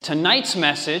Tonight's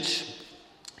message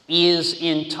is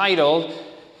entitled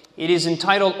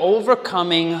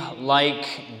Overcoming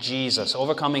Like Jesus.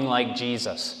 Overcoming Like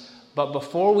Jesus. But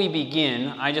before we begin,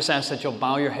 I just ask that you'll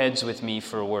bow your heads with me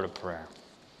for a word of prayer.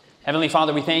 Heavenly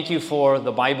Father, we thank you for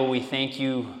the Bible. We thank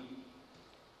you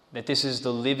that this is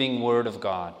the living Word of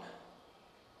God.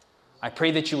 I pray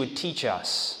that you would teach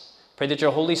us. Pray that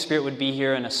your Holy Spirit would be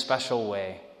here in a special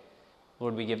way.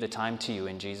 Lord, we give the time to you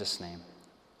in Jesus' name.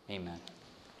 Amen.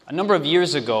 A number of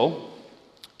years ago,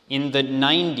 in the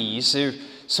 90s,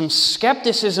 some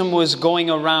skepticism was going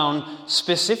around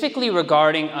specifically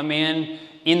regarding a man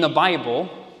in the Bible.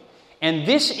 And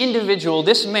this individual,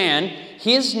 this man,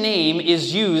 his name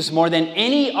is used more than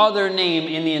any other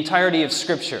name in the entirety of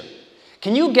Scripture.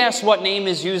 Can you guess what name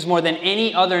is used more than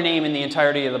any other name in the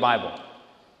entirety of the Bible?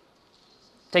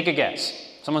 Take a guess.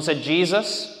 Someone said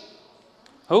Jesus.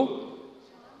 Who?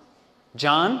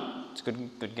 John. It's a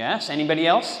good guess. Anybody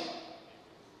else?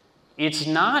 It's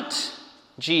not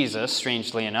Jesus,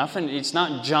 strangely enough, and it's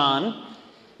not John.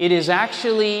 It is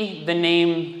actually the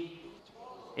name,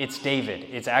 it's David.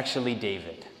 It's actually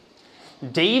David.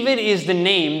 David is the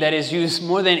name that is used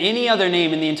more than any other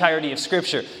name in the entirety of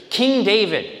Scripture. King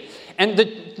David. And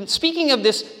speaking of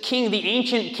this king, the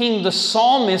ancient king, the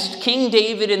psalmist, King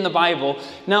David in the Bible,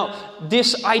 now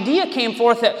this idea came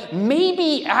forth that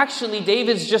maybe actually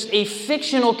David's just a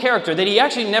fictional character, that he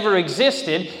actually never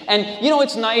existed. And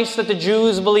it's nice that the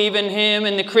Jews believe in him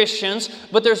and the Christians,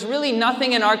 but there's really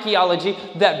nothing in archaeology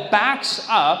that backs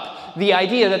up the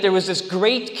idea that there was this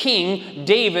great king,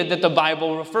 David, that the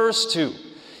Bible refers to.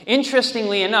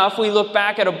 Interestingly enough, we look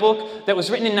back at a book that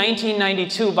was written in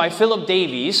 1992 by Philip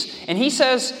Davies, and he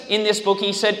says in this book,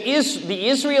 he said, the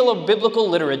Israel of biblical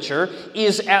literature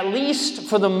is, at least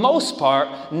for the most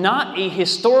part, not a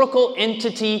historical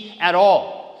entity at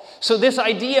all. So this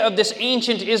idea of this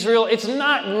ancient Israel, it's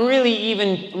not really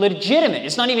even legitimate.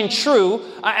 It's not even true,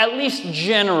 at least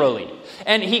generally.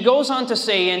 And he goes on to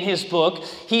say in his book,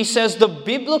 he says, the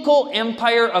biblical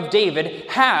empire of David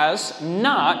has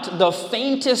not the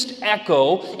faintest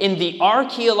echo in the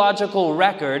archaeological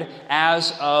record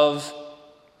as of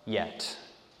yet.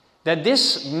 That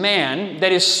this man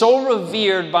that is so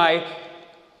revered by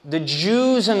the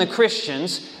Jews and the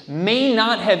Christians may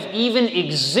not have even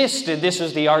existed. This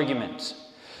was the argument.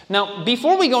 Now,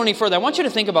 before we go any further, I want you to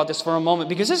think about this for a moment,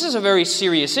 because this is a very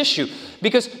serious issue.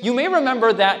 Because you may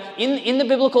remember that in the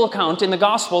biblical account, in the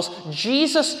Gospels,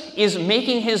 Jesus is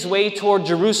making his way toward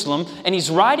Jerusalem, and he's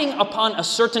riding upon a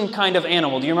certain kind of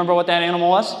animal. Do you remember what that animal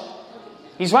was?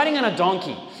 He's riding on a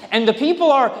donkey. And the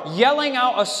people are yelling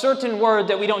out a certain word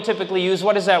that we don't typically use.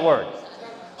 What is that word?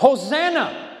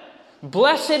 Hosanna!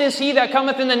 Blessed is he that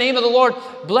cometh in the name of the Lord.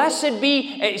 Blessed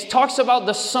be, it talks about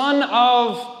the Son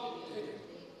of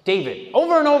David.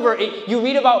 Over and over, you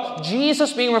read about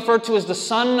Jesus being referred to as the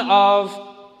Son of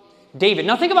David.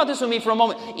 Now think about this with me for a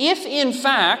moment. If, in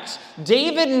fact,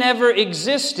 David never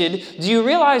existed, do you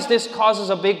realize this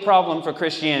causes a big problem for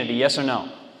Christianity? Yes or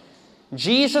no?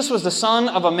 Jesus was the son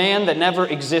of a man that never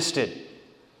existed.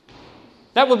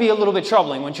 That would be a little bit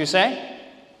troubling, wouldn't you say?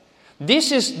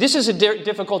 This is a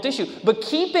difficult issue. But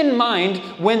keep in mind,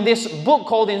 when this book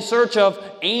called In Search of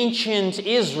Ancient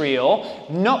Israel,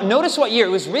 notice what year.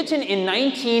 It was written in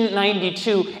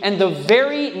 1992, and the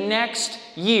very next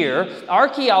year,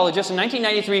 archaeologists in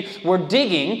 1993 were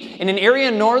digging in an area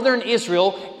in northern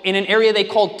Israel, in an area they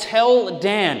called Tel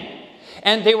Dan.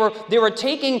 And they were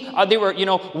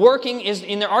working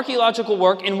in their archaeological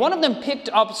work, and one of them picked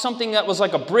up something that was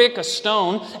like a brick, a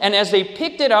stone, and as they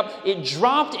picked it up, it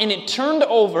dropped and it turned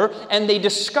over, and they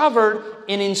discovered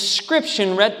an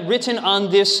inscription written on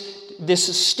this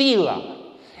stela.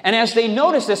 And as they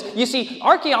noticed this, you see,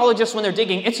 archaeologists, when they're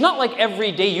digging, it's not like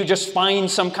every day you just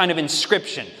find some kind of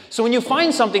inscription. So when you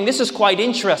find something, this is quite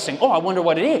interesting. Oh, I wonder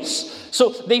what it is. So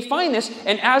they find this,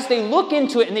 and as they look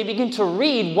into it and they begin to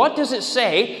read, what does it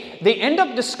say? They end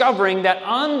up discovering that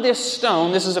on this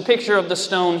stone, this is a picture of the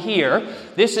stone here.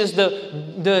 This is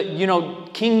the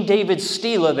King David's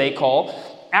stela, they call.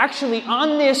 Actually,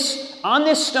 on this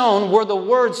stone were the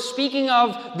words speaking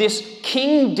of this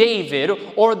King David,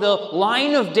 or the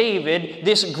line of David,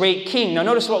 this great king. Now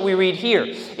notice what we read here.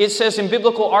 It says in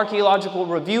Biblical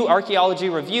Archaeology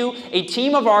Review, a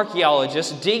team of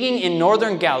archaeologists digging in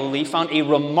northern Galilee found a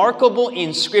remarkable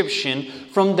inscription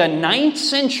from the 9th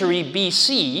century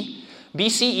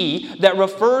BCE that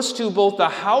refers to both the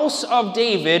house of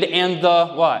David and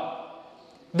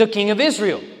the King of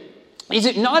Israel. Is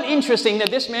it not interesting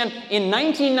that this man in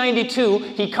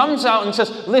 1992, he comes out and says,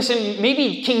 listen,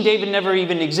 maybe King David never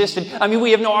even existed. I mean,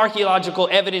 we have no archaeological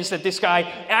evidence that this guy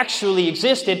actually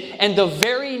existed. And the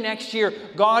very next year,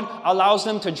 God allows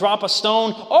them to drop a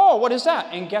stone. Oh, what is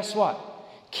that? And guess what?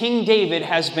 King David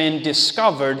has been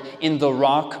discovered in the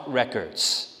rock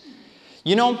records.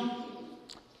 You know,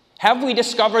 have we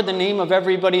discovered the name of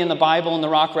everybody in the Bible in the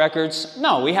rock records?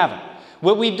 No, we haven't.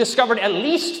 Well, we've discovered at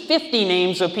least 50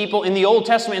 names of people in the Old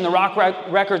Testament in the rock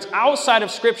records outside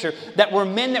of Scripture that were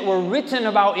men that were written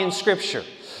about in Scripture.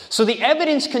 So the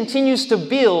evidence continues to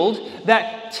build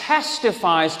that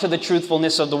testifies to the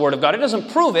truthfulness of the Word of God. It doesn't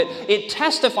prove it. It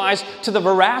testifies to the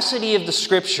veracity of the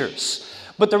Scriptures.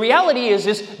 But the reality is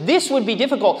this would be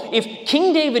difficult. If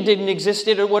King David didn't exist,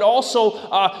 it would also,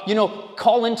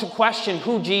 call into question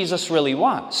who Jesus really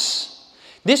was.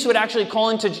 This would actually call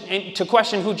into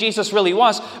question who Jesus really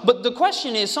was. But the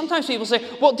question is, sometimes people say,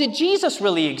 well, did Jesus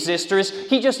really exist? Or is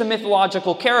he just a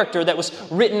mythological character that was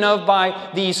written of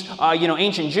by these,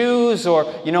 ancient Jews? Or,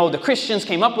 the Christians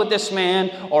came up with this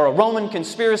man? Or a Roman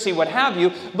conspiracy, what have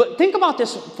you? But think about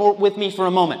this with me for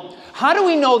a moment. How do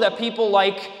we know that people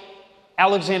like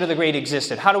Alexander the Great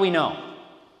existed? How do we know?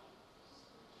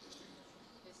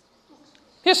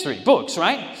 History, books,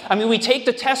 right? I mean, we take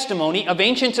the testimony of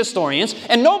ancient historians,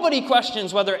 and nobody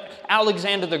questions whether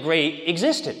Alexander the Great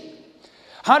existed.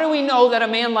 How do we know that a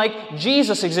man like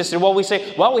Jesus existed? Well, we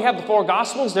say, we have the 4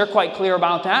 Gospels. They're quite clear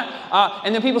about that.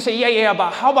 And then people say,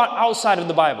 but how about outside of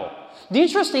the Bible? The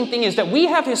interesting thing is that we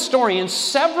have historians,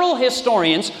 several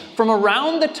historians from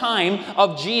around the time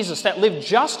of Jesus that lived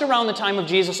just around the time of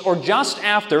Jesus or just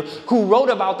after who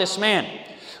wrote about this man.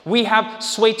 We have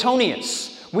Suetonius.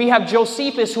 We have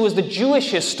Josephus, who is the Jewish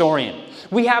historian.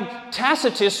 We have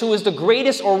Tacitus, who is the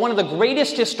greatest or one of the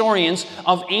greatest historians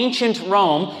of ancient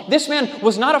Rome. This man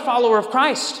was not a follower of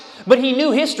Christ, but he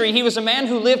knew history. He was a man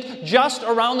who lived just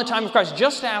around the time of Christ,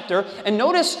 just after. And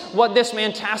notice what this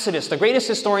man Tacitus, the greatest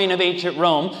historian of ancient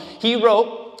Rome, he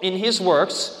wrote in his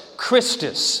works,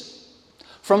 Christus,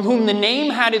 from whom the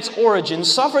name had its origin,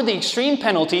 suffered the extreme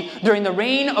penalty during the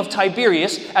reign of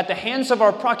Tiberius at the hands of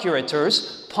our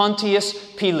procurators, Pontius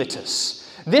Pilatus.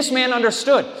 This man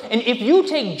understood. And if you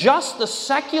take just the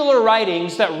secular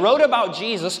writings that wrote about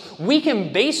Jesus, we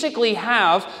can basically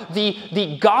have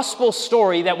the gospel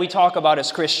story that we talk about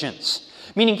as Christians.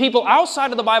 Meaning people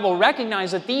outside of the Bible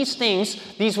recognize that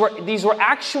these were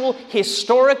actual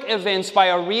historic events by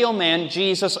a real man,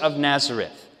 Jesus of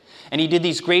Nazareth. And he did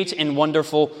these great and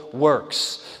wonderful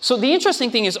works. So the interesting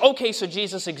thing is, so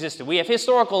Jesus existed. We have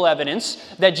historical evidence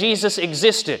that Jesus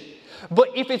existed. But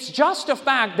if it's just a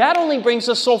fact, that only brings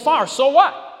us so far. So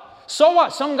what? So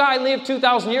what? Some guy lived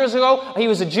 2,000 years ago. He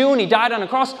was a Jew and he died on a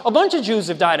cross. A bunch of Jews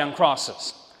have died on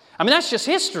crosses. I mean, that's just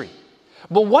history.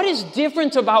 But what is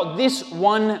different about this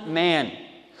one man?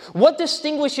 What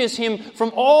distinguishes him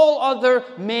from all other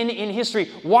men in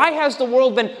history? Why has the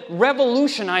world been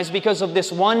revolutionized because of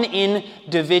this one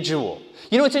individual?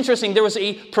 You know, it's interesting. There was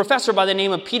a professor by the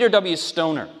name of Peter W.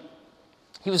 Stoner.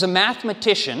 He was a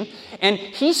mathematician, and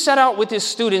he set out with his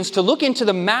students to look into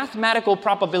the mathematical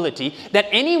probability that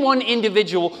any one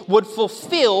individual would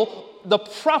fulfill the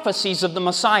prophecies of the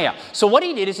Messiah. So what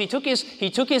he did is he took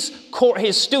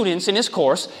his students in his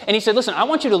course, and he said, listen, I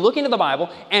want you to look into the Bible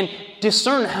and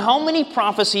discern how many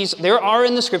prophecies there are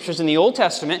in the Scriptures in the Old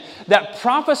Testament that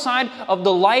prophesied of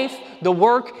the life, the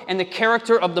work, and the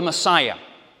character of the Messiah.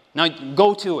 Now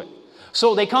go to it.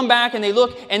 So they come back and they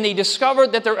look and they discover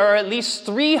that there are at least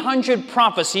 300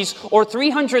 prophecies or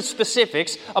 300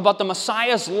 specifics about the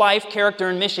Messiah's life, character,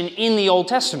 and mission in the Old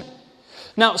Testament.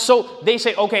 Now, so they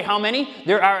say, okay, how many?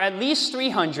 There are at least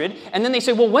 300. And then they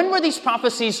say, well, when were these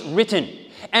prophecies written?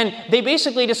 And they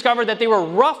basically discovered that they were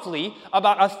roughly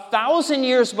about 1,000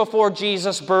 years before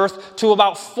Jesus' birth to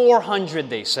about 400,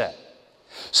 they said.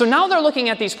 So now they're looking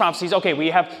at these prophecies. Okay, we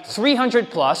have 300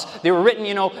 plus. They were written,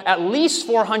 at least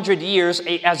 400 years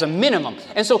as a minimum.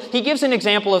 And so he gives an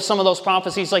example of some of those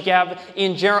prophecies like you have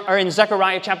in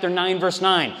Zechariah chapter 9, verse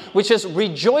 9, which says,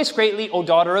 rejoice greatly, O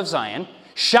daughter of Zion.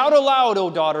 Shout aloud, O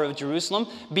daughter of Jerusalem.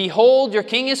 Behold, your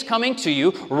king is coming to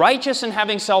you. Righteous and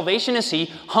having salvation is he.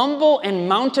 Humble and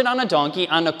mounted on a donkey,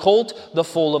 on a colt, the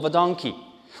foal of a donkey.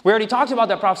 We already talked about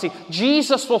that prophecy.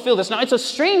 Jesus fulfilled this. Now, it's a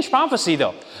strange prophecy,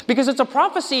 though, because it's a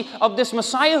prophecy of this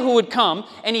Messiah who would come,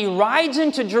 and he rides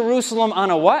into Jerusalem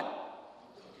on a what?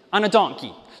 On a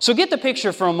donkey. So get the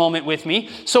picture for a moment with me.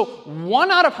 So one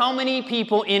out of how many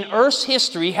people in Earth's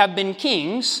history have been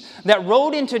kings that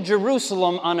rode into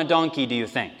Jerusalem on a donkey, do you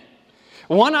think?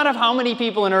 One out of how many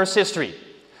people in Earth's history?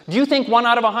 Do you think 1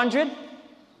 out of 100?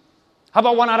 How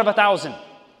about 1 out of 1,000?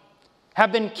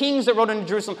 have been kings that rode into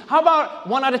Jerusalem. How about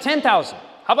 1 out of 10,000?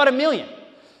 How about 1 million?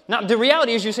 Now, the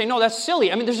reality is you say, no, that's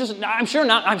silly. I mean, I'm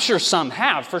sure some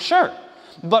have, for sure.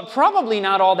 But probably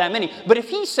not all that many. But if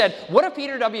he said, what if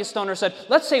Peter W. Stoner said,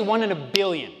 let's say 1 in a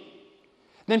billion?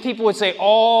 Then people would say,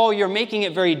 oh, you're making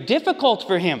it very difficult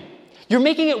for him. You're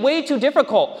making it way too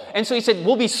difficult. And so he said,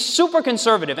 we'll be super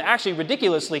conservative, actually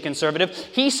ridiculously conservative.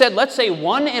 He said, let's say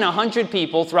 1 in 100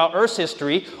 people throughout Earth's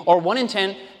history, or 1 in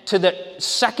 10 to the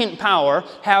second power,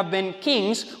 have been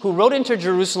kings who rode into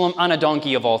Jerusalem on a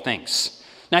donkey of all things.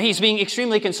 Now he's being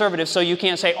extremely conservative, so you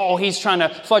can't say, oh, he's trying to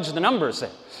fudge the numbers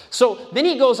there. So then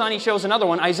he goes on, he shows another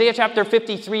one, Isaiah chapter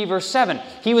 53, verse 7.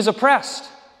 He was oppressed.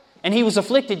 And he was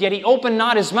afflicted, yet he opened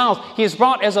not his mouth. He is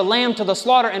brought as a lamb to the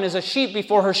slaughter, and as a sheep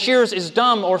before her shearers is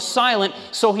dumb or silent,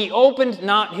 so he opened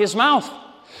not his mouth.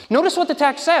 Notice what the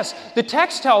text says. The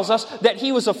text tells us that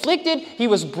he was afflicted, he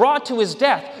was brought to his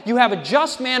death. You have a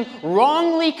just man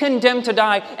wrongly condemned to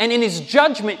die, and in his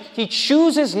judgment he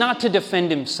chooses not to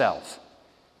defend himself.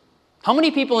 How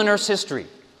many people in Earth's history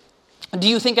do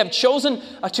you think have chosen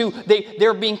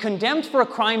they're being condemned for a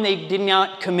crime they did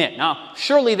not commit? Now,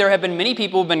 surely there have been many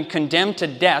people who have been condemned to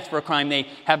death for a crime they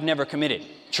have never committed.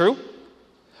 True?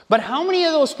 But how many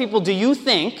of those people do you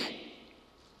think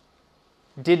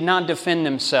did not defend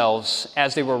themselves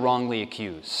as they were wrongly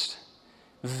accused?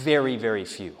 Very, very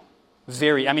few.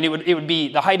 It would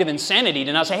be the height of insanity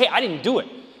to not say, hey, I didn't do it.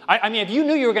 I mean, if you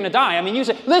knew you were going to die, you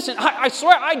say, listen, I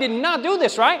swear I did not do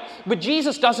this, right? But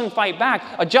Jesus doesn't fight back.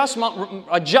 A just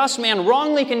man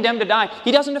wrongly condemned to die,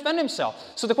 he doesn't defend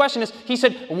himself. So the question is, he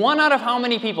said, 1 out of how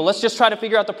many people? Let's just try to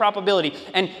figure out the probability.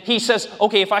 And he says,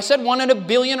 okay, if I said 1 in a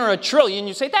billion or a trillion,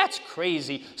 you say, that's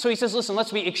crazy. So he says, listen,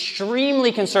 let's be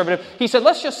extremely conservative. He said,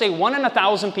 let's just say 1 in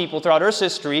 1,000 people throughout Earth's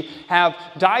history have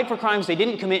died for crimes they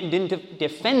didn't commit and didn't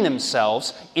defend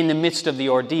themselves in the midst of the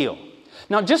ordeal.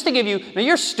 Now, just to give you,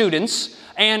 you're students,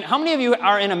 and how many of you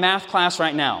are in a math class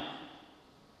right now?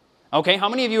 Okay, how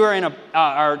many of you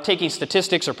are taking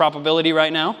statistics or probability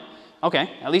right now?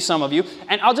 Okay, at least some of you.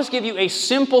 And I'll just give you a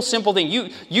simple thing.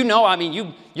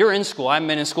 You're in school. I haven't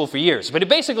been in school for years, but it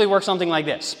basically works something like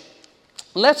this.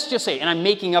 Let's just say, and I'm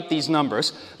making up these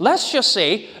numbers, let's just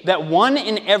say that 1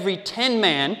 in every 10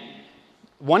 men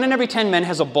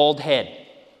has a bald head.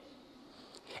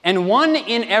 And 1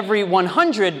 in every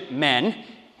 100 men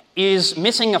is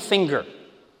missing a finger.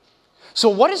 So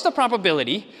what is the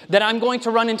probability that I'm going to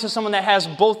run into someone that has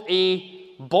both a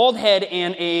bald head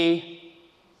and a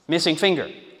missing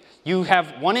finger? You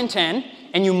have 1 in 10,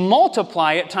 and you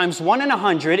multiply it times 1 in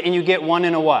 100, and you get 1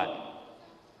 in a what?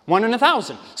 1 in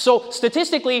 1,000. So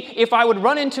statistically, if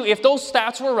those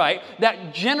stats were right,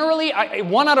 that generally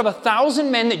 1 out of 1,000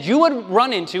 men that you would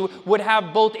run into would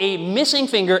have both a missing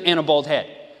finger and a bald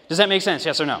head. Does that make sense?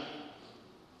 Yes or no?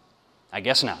 I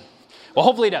guess not. Well,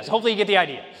 hopefully it does. Hopefully you get the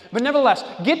idea. But nevertheless,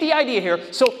 get the idea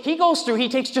here. So he goes through, he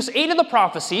takes just 8 of the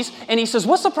prophecies, and he says,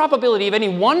 what's the probability of any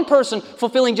one person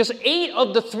fulfilling just 8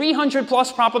 of the 300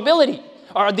 plus probability?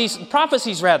 Or these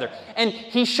prophecies, rather. And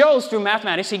he shows through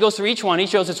mathematics, he goes through each one, he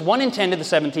shows it's 1 in 10 to the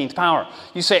 17th power.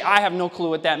 You say, I have no clue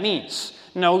what that means.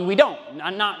 No, we don't.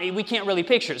 We can't really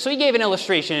picture it. So he gave an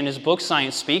illustration in his book,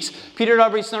 Science Speaks. Peter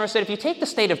W. Stoner said, if you take the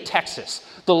state of Texas,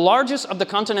 the largest of the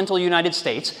continental United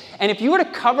States, and if you were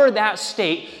to cover that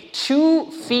state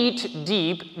 2 feet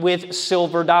deep with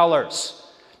silver dollars.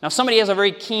 Now, if somebody has a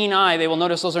very keen eye, they will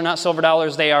notice those are not silver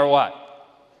dollars, they are what?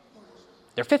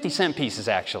 They're 50-cent pieces,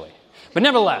 actually. But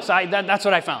nevertheless, that's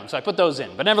what I found, so I put those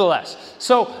in. But nevertheless,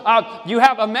 so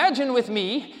imagine with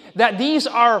me that these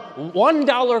are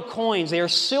 $1 coins. They are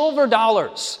silver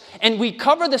dollars. And we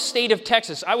cover the state of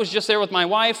Texas. I was just there with my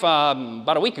wife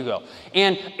about a week ago.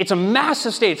 And it's a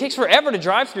massive state. It takes forever to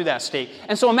drive through that state.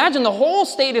 And so imagine the whole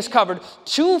state is covered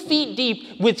 2 feet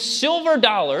deep with silver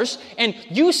dollars. And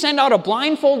you send out a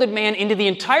blindfolded man into the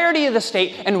entirety of the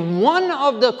state. And one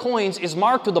of the coins is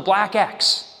marked with a black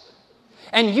X.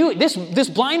 And this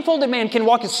blindfolded man can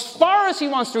walk as far as he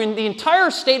wants through in the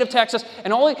entire state of Texas,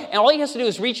 and all he has to do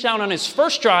is reach down on his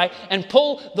first try and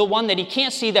pull the one that he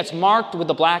can't see that's marked with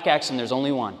the black X, and there's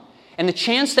only one. And the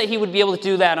chance that he would be able to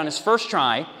do that on his first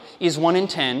try is 1 in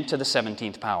 10 to the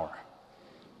 17th power.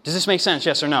 Does this make sense,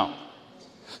 yes or no?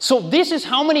 So this is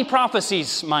how many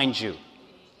prophecies, mind you?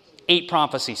 8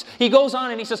 prophecies. He goes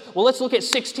on and he says, well, let's look at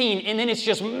 16, and then it's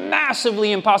just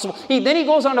massively impossible. Then he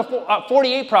goes on to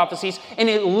 48 prophecies, and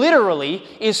it literally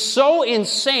is so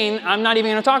insane, I'm not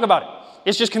even going to talk about it.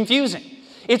 It's just confusing.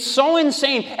 It's so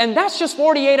insane, and that's just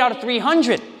 48 out of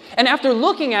 300. And after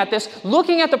looking at this,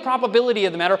 looking at the probability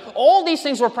of the matter, all these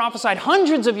things were prophesied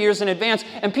hundreds of years in advance,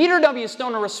 and Peter W.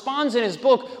 Stoner responds in his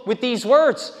book with these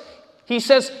words. He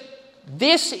says,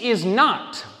 this is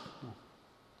not,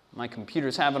 my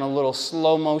computer's having a little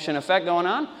slow motion effect going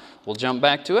on. We'll jump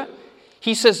back to it.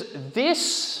 He says,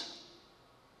 this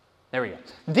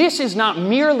is not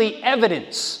merely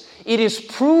evidence. It is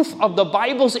proof of the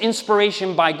Bible's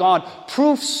inspiration by God.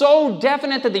 Proof so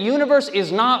definite that the universe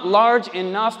is not large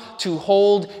enough to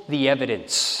hold the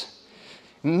evidence.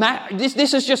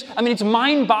 This is just, it's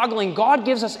mind-boggling. God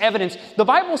gives us evidence. The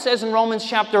Bible says in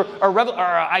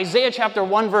Isaiah chapter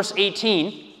 1, verse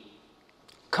 18,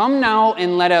 come now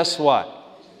and let us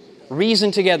what?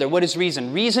 Reason together. What is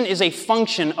reason? Reason is a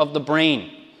function of the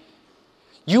brain.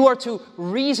 You are to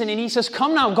reason, and he says,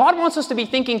 come now. God wants us to be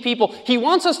thinking people. He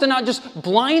wants us to not just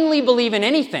blindly believe in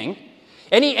anything.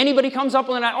 Anybody comes up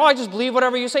and I just believe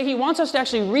whatever you say. He wants us to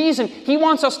actually reason. He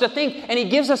wants us to think, and he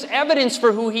gives us evidence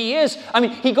for who he is.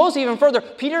 He goes even further.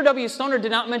 Peter W. Stoner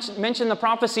did not mention the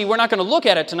prophecy. We're not going to look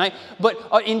at it tonight, but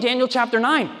in Daniel chapter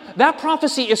 9. That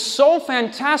prophecy is so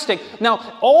fantastic.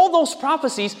 Now, all those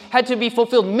prophecies had to be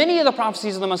fulfilled. Many of the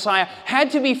prophecies of the Messiah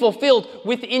had to be fulfilled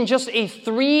within just a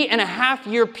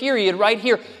 3.5-year period right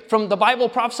here. From the Bible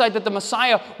prophesied that the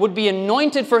Messiah would be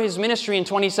anointed for his ministry in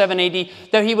 27 AD,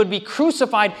 that he would be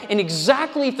crucified in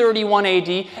exactly 31 AD,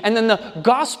 and then the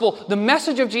gospel, the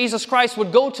message of Jesus Christ,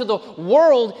 would go to the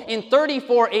world in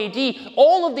 34 AD.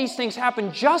 All of these things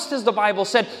happened just as the Bible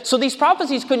said. So these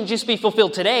prophecies couldn't just be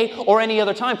fulfilled today or any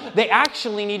other time. They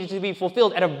actually needed to be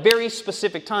fulfilled at a very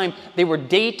specific time. They were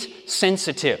date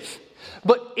sensitive.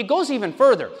 But it goes even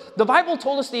further. The Bible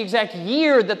told us the exact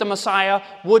year that the Messiah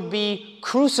would be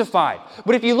crucified.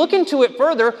 But if you look into it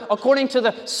further, according to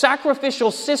the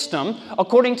sacrificial system,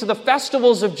 according to the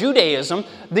festivals of Judaism,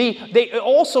 it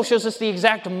also shows us the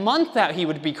exact month that he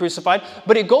would be crucified.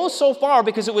 But it goes so far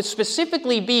because it would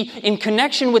specifically be in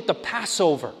connection with the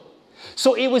Passover.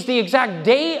 So it was the exact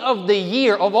day of the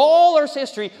year of all Earth's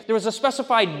history. There was a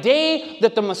specified day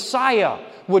that the Messiah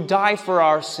would die for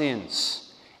our sins.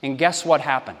 And guess what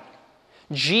happened?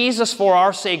 Jesus, for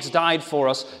our sakes, died for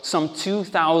us some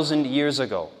 2,000 years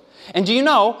ago. And do you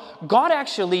know,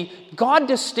 God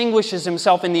distinguishes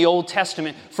himself in the Old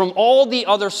Testament from all the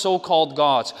other so-called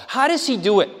gods. How does he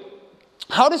do it?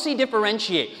 How does he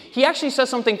differentiate? He actually says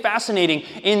something fascinating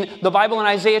in the Bible in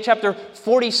Isaiah chapter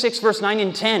 46, verse 9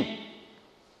 and 10.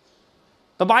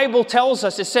 The Bible tells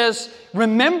us, it says,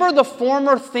 remember the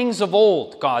former things of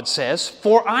old, God says,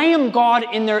 for I am God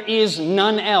and there is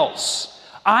none else.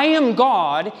 I am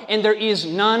God and there is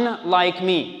none like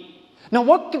me. Now,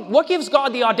 what gives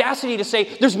God the audacity to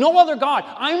say, there's no other God,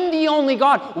 I'm the only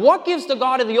God? What gives the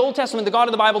God of the Old Testament, the God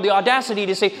of the Bible, the audacity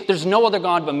to say, there's no other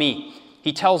God but me?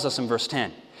 He tells us in verse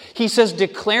 10. He says,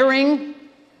 declaring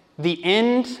the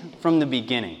end from the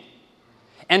beginning,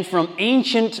 and from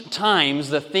ancient times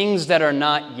the things that are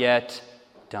not yet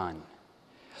done.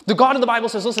 The God of the Bible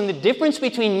says, listen, the difference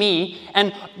between me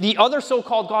and the other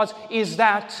so-called gods is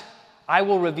that I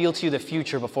will reveal to you the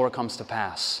future before it comes to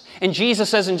pass. And Jesus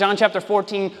says in John chapter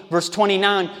 14, verse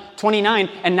 29,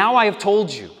 and now I have told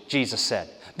you, Jesus said,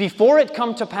 before it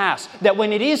come to pass, that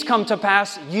when it is come to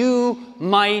pass, you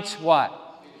might what?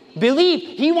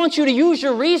 Believe. He wants you to use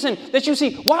your reason, that you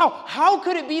see, wow, how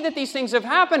could it be that these things have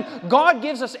happened? God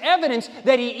gives us evidence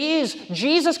that he is.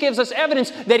 Jesus gives us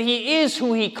evidence that he is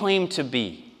who he claimed to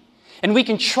be. And we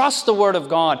can trust the Word of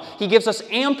God. He gives us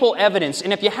ample evidence.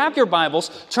 And if you have your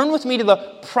Bibles, turn with me to the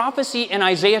prophecy in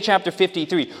Isaiah chapter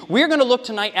 53. We're going to look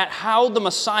tonight at how the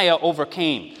Messiah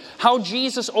overcame, how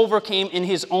Jesus overcame in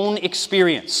his own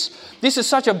experience. This is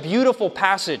such a beautiful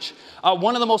passage.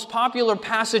 One of the most popular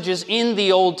passages in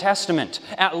the Old Testament,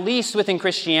 at least within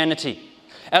Christianity.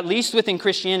 At least within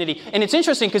Christianity. And it's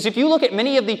interesting because if you look at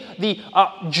many of the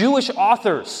Jewish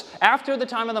authors after the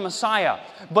time of the Messiah,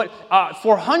 but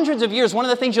for hundreds of years, one of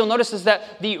the things you'll notice is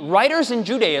that the writers in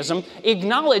Judaism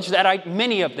acknowledge that,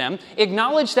 many of them,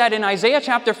 acknowledge that in Isaiah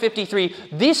chapter 53,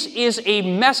 this is a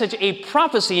message, a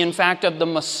prophecy, in fact, of the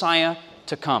Messiah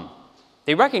to come.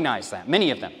 They recognize that, many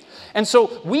of them. And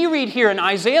so we read here, and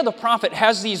Isaiah the prophet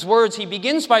has these words. He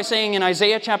begins by saying in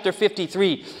Isaiah chapter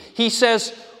 53, he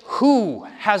says, who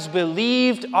has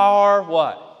believed our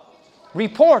what?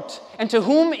 Report. And to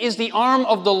whom is the arm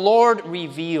of the Lord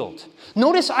revealed?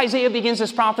 Notice Isaiah begins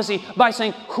this prophecy by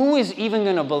saying, who is even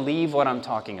going to believe what I'm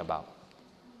talking about?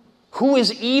 Who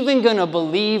is even going to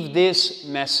believe this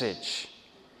message?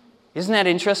 Isn't that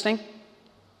interesting?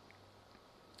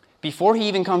 Before he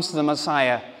even comes to the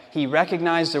Messiah, he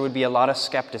recognized there would be a lot of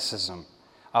skepticism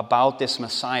about this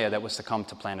Messiah that was to come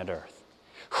to planet Earth.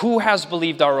 Who has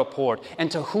believed our report? And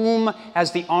to whom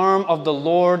has the arm of the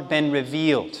Lord been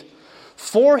revealed?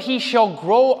 For he shall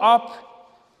grow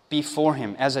up before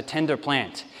him as a tender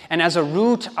plant, and as a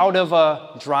root out of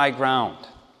a dry ground.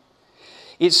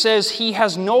 It says he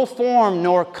has no form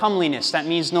nor comeliness. That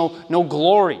means no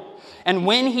glory. And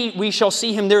when we shall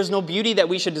see him, there is no beauty that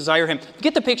we should desire him.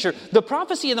 Get the picture. The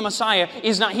prophecy of the Messiah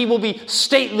is not he will be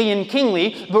stately and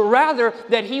kingly, but rather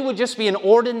that he would just be an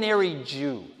ordinary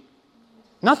Jew.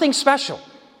 Nothing special.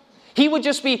 He would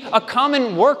just be a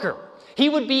common worker. He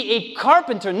would be a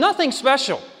carpenter. Nothing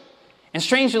special. And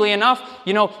strangely enough,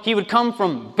 he would come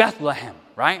from Bethlehem,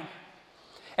 right?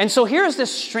 And so here's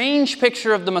this strange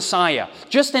picture of the Messiah.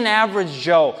 Just an average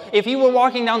Joe. If he were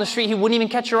walking down the street, he wouldn't even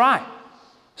catch your eye.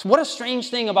 So what a strange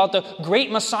thing about the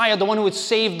great Messiah, the one who would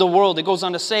save the world. It goes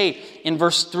on to say in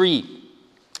verse 3,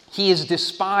 he is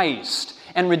despised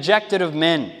and rejected of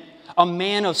men, a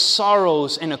man of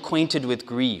sorrows and acquainted with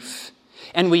grief.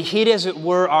 And we hid, as it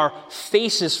were, our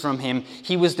faces from him.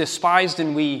 He was despised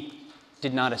and we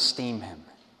did not esteem him.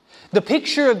 The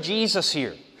picture of Jesus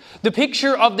here, the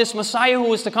picture of this Messiah who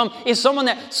was to come, is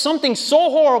something so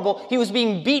horrible, he was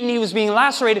being beaten, he was being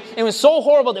lacerated, and it was so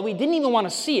horrible that we didn't even want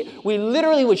to see it. We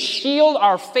literally would shield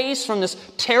our face from this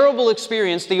terrible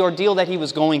experience, the ordeal that he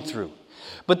was going through.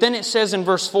 But then it says in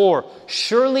verse 4,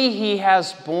 surely he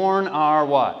has borne our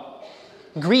what?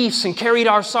 Griefs and carried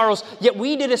our sorrows, yet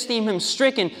we did esteem him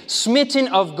stricken, smitten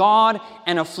of God,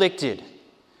 and afflicted.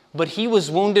 But he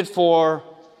was wounded for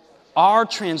our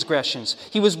transgressions.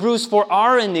 He was bruised for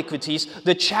our iniquities.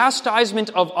 The chastisement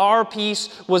of our peace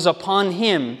was upon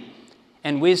him,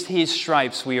 and with his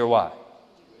stripes we are what?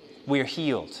 We are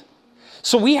healed.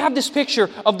 So we have this picture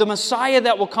of the Messiah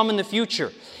that will come in the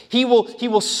future. He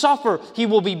will suffer, he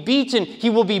will be beaten, he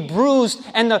will be bruised,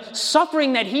 and the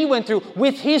suffering that he went through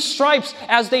with his stripes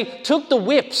as they took the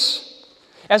whips.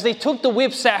 As they took the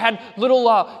whips that had little,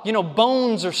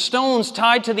 bones or stones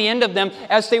tied to the end of them,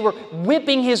 as they were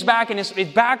whipping his back, and his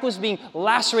back was being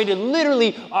lacerated,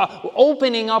 literally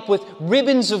opening up with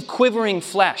ribbons of quivering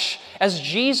flesh. As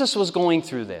Jesus was going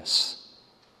through this,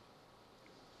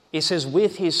 it says,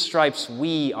 with his stripes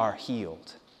we are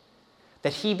healed.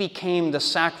 That he became the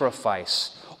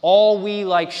sacrifice. All we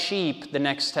like sheep, the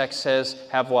next text says,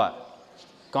 have what?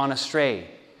 Gone astray.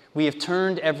 We have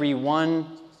turned every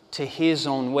one to his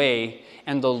own way,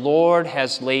 and the Lord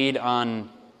has laid on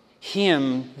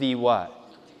him the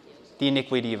what? The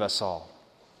iniquity of us all.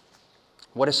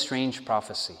 What a strange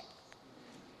prophecy.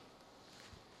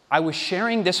 I was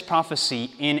sharing this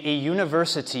prophecy in a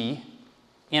university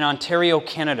in Ontario,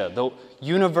 Canada, the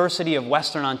University of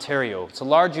Western Ontario. It's a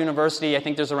large university. I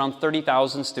think there's around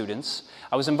 30,000 students.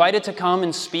 I was invited to come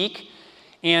and speak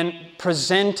and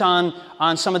present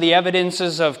on some of the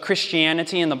evidences of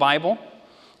Christianity in the Bible.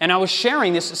 And I was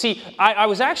sharing this. See, I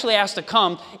was actually asked to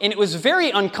come, and it was very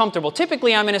uncomfortable.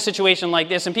 Typically, I'm in a situation like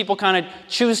this, and people kind of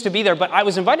choose to be there. But I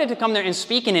was invited to come there and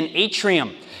speak in an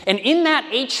atrium. And in that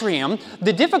atrium,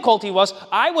 the difficulty was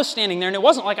I was standing there, and it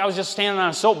wasn't like I was just standing on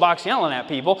a soapbox yelling at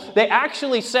people. They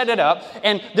actually set it up,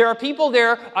 and there are people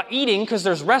there eating, because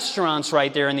there's restaurants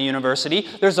right there in the university.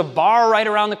 There's a bar right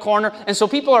around the corner. And so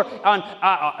people are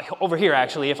over here,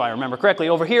 actually, if I remember correctly.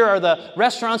 Over here are the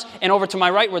restaurants, and over to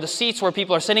my right were the seats where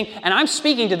people are sitting. And I'm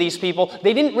speaking to these people.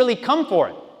 They didn't really come for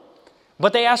it,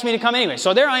 but they asked me to come anyway.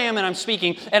 So there I am, and I'm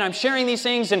speaking, and I'm sharing these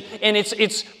things, and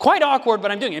it's quite awkward,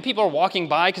 but I'm doing it. And people are walking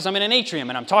by because I'm in an atrium,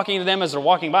 and I'm talking to them as they're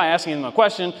walking by, asking them a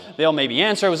question. They'll maybe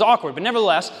answer. It was awkward, but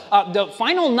nevertheless, the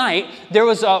final night, there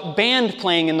was a band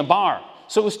playing in the bar.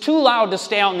 So it was too loud to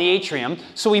stay out in the atrium,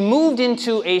 so we moved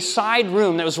into a side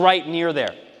room that was right near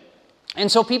there. And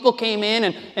so people came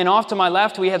in, and off to my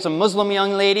left, we had some Muslim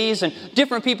young ladies, and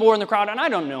different people were in the crowd, and I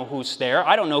don't know who's there.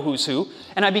 I don't know who's who.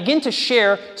 And I begin to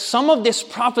share some of this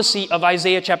prophecy of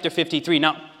Isaiah chapter 53.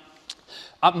 Now,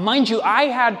 mind you, I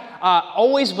had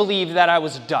always believed that I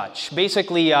was Dutch,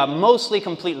 basically mostly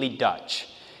completely Dutch.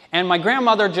 And my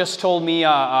grandmother just told me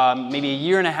maybe a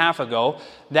year and a half ago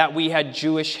that we had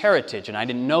Jewish heritage, and I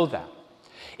didn't know that.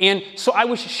 And so I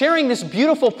was sharing this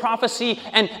beautiful prophecy,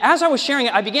 and as I was sharing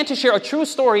it, I began to share a true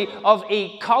story of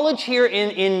a college here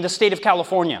in the state of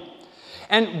California.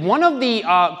 And one of the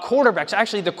quarterbacks,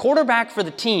 actually the quarterback for the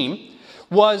team,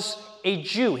 was a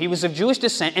Jew. He was of Jewish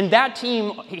descent, and that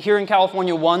team here in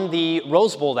California won the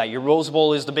Rose Bowl that year. Rose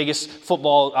Bowl is the biggest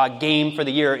football game for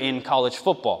the year in college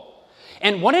football.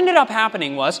 And what ended up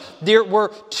happening was there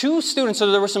were two students,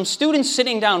 so there were some students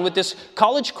sitting down with this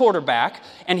college quarterback,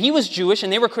 and he was Jewish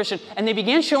and they were Christian, and they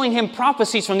began showing him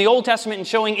prophecies from the Old Testament and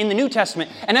showing in the New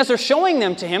Testament. And as they're showing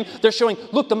them to him, they're showing,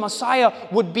 look, the Messiah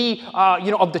would be,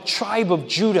 of the tribe of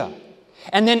Judah.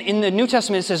 And then in the New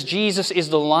Testament it says Jesus is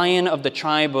the Lion of the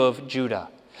tribe of Judah.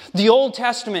 The Old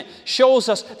Testament shows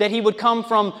us that he would come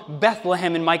from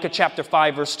Bethlehem in Micah chapter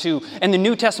 5, verse 2. And the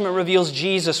New Testament reveals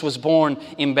Jesus was born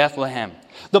in Bethlehem.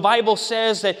 The Bible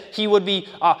says that he would be,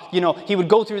 he would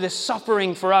go through this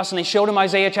suffering for us. And they showed him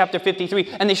Isaiah chapter 53.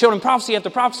 And they showed him prophecy after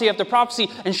prophecy after prophecy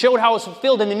and showed how it's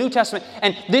fulfilled in the New Testament.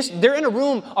 And they're in a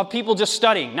room of people just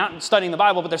studying. Not studying the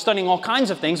Bible, but they're studying all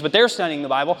kinds of things. But they're studying the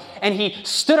Bible. And he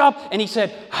stood up and he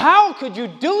said, "How could you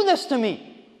do this to me?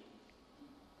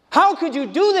 How could you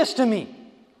do this to me?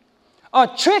 A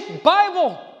trick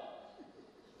Bible.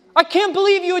 I can't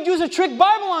believe you would use a trick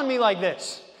Bible on me like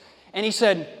this." And he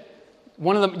said,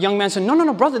 one of the young men said,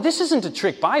 No, brother, this isn't a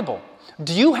trick Bible.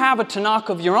 Do you have a Tanakh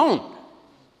of your own?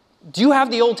 Do you have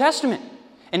the Old Testament?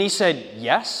 And he said,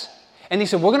 yes. And he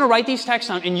said, we're going to write these texts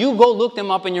down and you go look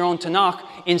them up in your own Tanakh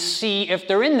and see if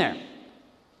they're in there.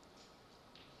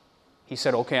 He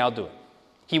said, okay, I'll do it.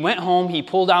 He went home, he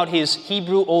pulled out his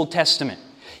Hebrew Old Testament.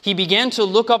 He began to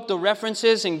look up the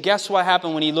references, and guess what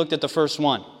happened when he looked at the first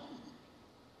one?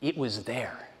 It was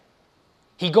there.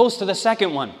 He goes to the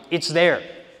second one. It's there.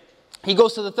 He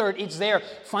goes to the third. It's there.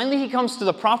 Finally, he comes to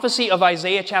the prophecy of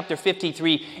Isaiah chapter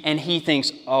 53, and he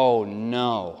thinks, oh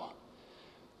no,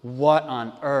 what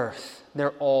on earth?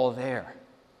 They're all there.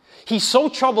 He's so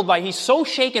troubled by it, he's so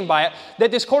shaken by it, that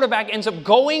this quarterback ends up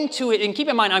going to it. And keep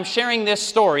in mind, I'm sharing this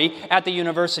story at the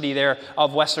university there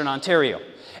of Western Ontario.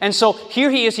 And so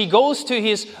here he is, he goes to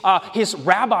his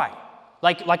rabbi,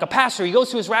 like a pastor. He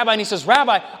goes to his rabbi and he says,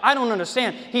 Rabbi, I don't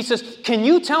understand. He says, can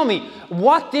you tell me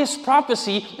what this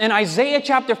prophecy in Isaiah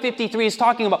chapter 53 is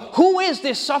talking about? Who is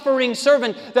this suffering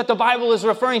servant that the Bible is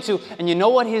referring to? And you know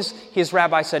what his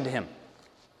rabbi said to him?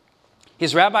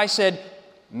 His rabbi said,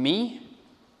 me?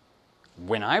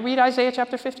 When I read Isaiah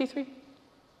chapter 53,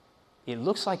 it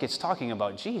looks like it's talking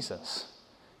about Jesus.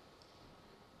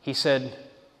 He said,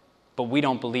 but we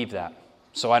don't believe that,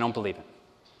 so I don't believe it.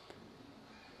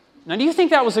 Now, do you think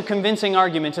that was a convincing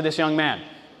argument to this young man?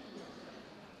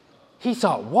 He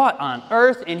thought, what on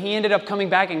earth? And he ended up coming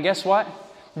back, and guess what?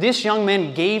 This young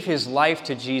man gave his life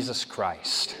to Jesus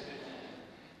Christ.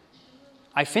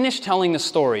 I finished telling the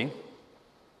story,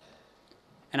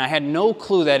 and I had no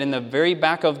clue that in the very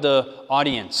back of the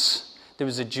audience, there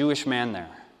was a Jewish man there.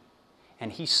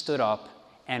 And he stood up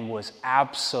and was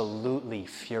absolutely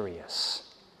furious.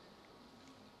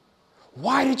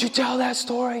 Why did you tell that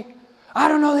story? I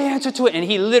don't know the answer to it. And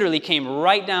he literally came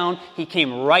right down. He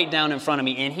came right down in front of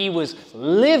me, and he was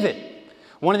livid.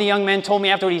 One of the young men told me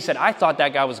afterward, he said, I thought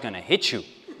that guy was going to hit you.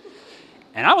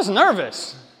 And I was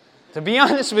nervous. To be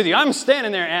honest with you, I'm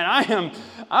standing there, and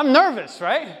I'm nervous,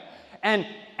 right?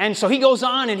 And so he goes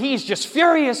on, and he's just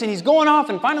furious, and he's going off.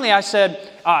 And finally I said,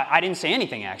 I didn't say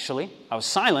anything, actually. I was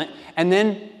silent. And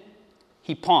then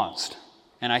he paused.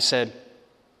 And I said,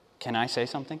 can I say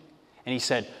something? And he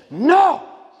said, no!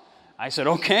 I said,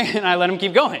 okay, and I let him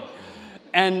keep going.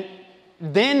 And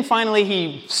then finally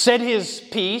he said his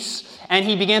piece, and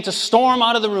he began to storm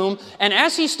out of the room. And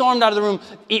as he stormed out of the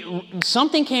room,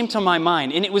 something came to my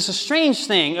mind. And it was a strange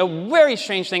thing, a very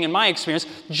strange thing in my experience.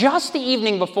 Just the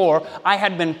evening before, I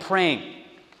had been praying.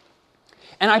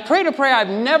 And I prayed a prayer I've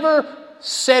never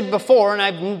said before, and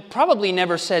I've probably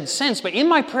never said since. But in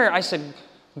my prayer, I said,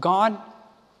 God,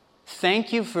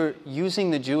 thank you for using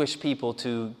the Jewish people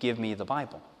to give me the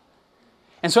Bible.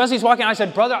 And so as he's walking, I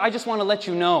said, brother, I just want to let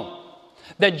you know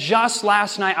that just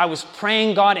last night I was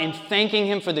praying God and thanking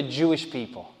Him for the Jewish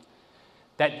people,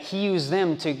 that He used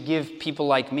them to give people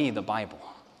like me the Bible.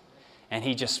 And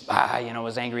he just,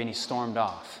 was angry, and he stormed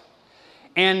off.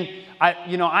 And I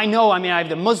have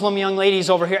the Muslim young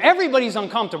ladies over here. Everybody's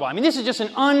uncomfortable. I mean, this is just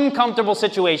an uncomfortable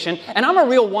situation. And I'm a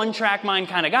real one-track mind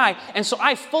kind of guy. And so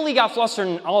I fully got flustered,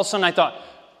 and all of a sudden I thought,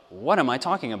 what am I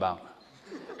talking about?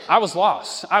 I was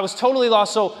lost. I was totally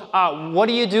lost. So what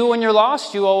do you do when you're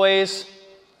lost? You always,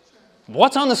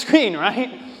 what's on the screen,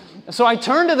 right? So I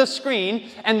turned to the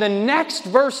screen, and the next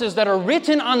verses that are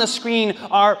written on the screen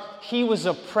are, he was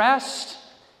oppressed,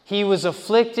 he was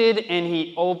afflicted, and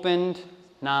he opened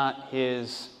not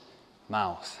his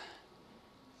mouth.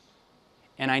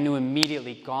 And I knew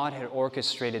immediately God had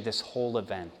orchestrated this whole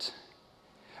event.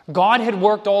 God had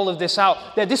worked all of this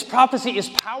out, that this prophecy is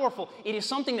powerful. It is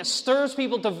something that stirs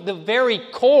people to the very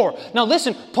core. Now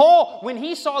listen, Paul, when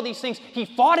he saw these things, he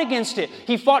fought against it.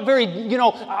 He fought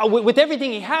with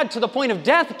everything he had to the point of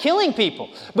death, killing people.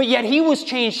 But yet he was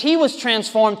changed, he was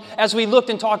transformed, as we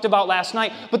looked and talked about last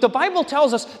night. But the Bible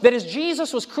tells us that as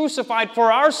Jesus was crucified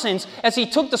for our sins, as he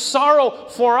took the sorrow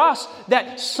for us,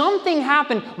 that something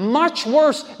happened much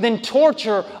worse than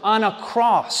torture on a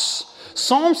cross.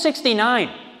 Psalm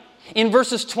 69. In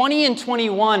verses 20 and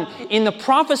 21, in the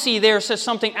prophecy there says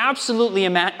something absolutely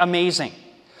amazing.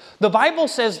 The Bible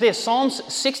says this, Psalms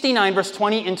 69, verse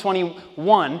 20 and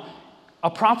 21, a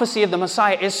prophecy of the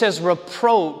Messiah. It says,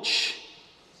 reproach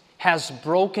has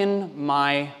broken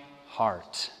my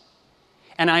heart,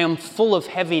 and I am full of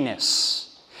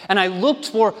heaviness. And I looked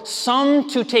for some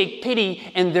to take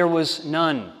pity, and there was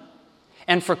none.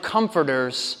 And for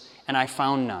comforters, and I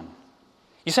found none.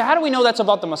 You say, how do we know that's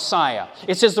about the Messiah?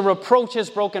 It says the reproach has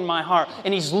broken my heart,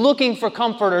 and he's looking for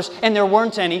comforters, and there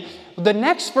weren't any. The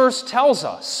next verse tells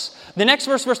us. The next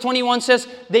verse, verse 21 says,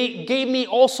 they gave me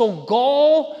also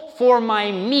gall for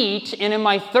my meat, and in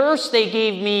my thirst they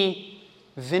gave me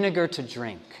vinegar to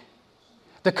drink.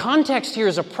 The context here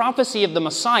is a prophecy of the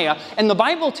Messiah, and the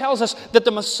Bible tells us that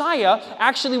the Messiah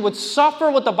actually would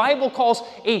suffer what the Bible calls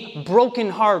a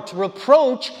broken heart.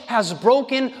 Reproach has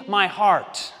broken my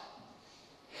heart.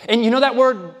 And you know that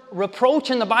word reproach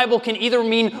in the Bible can either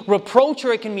mean reproach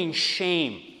or it can mean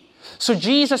shame. So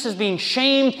Jesus is being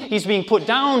shamed, he's being put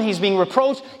down, he's being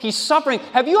reproached, he's suffering.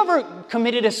 Have you ever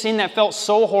committed a sin that felt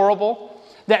so horrible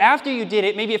that after you did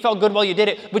it, maybe it felt good while you did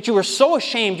it, but you were so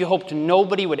ashamed you hoped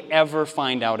nobody would ever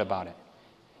find out about it?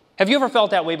 Have you ever felt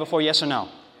that way before, yes or no?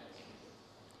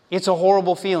 It's a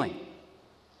horrible feeling.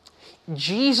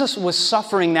 Jesus was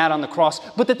suffering that on the cross.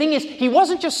 But the thing is, he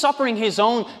wasn't just suffering his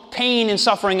own pain and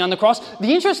suffering on the cross.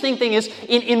 The interesting thing is,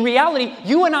 in reality,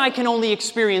 you and I can only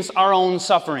experience our own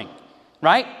suffering,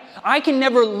 right? I can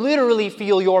never literally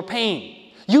feel your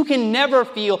pain. You can never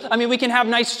feel, we can have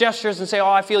nice gestures and say, oh,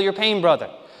 I feel your pain, brother.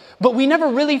 But we never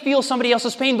really feel somebody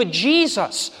else's pain. But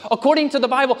Jesus, according to the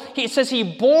Bible, it says he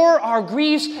bore our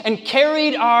griefs and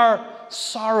carried our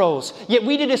sorrows. Yet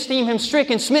we did esteem him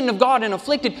stricken, smitten of God, and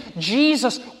afflicted.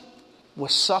 Jesus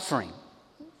was suffering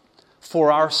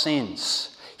for our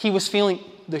sins. He was feeling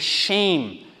the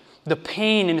shame, the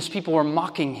pain, and his people were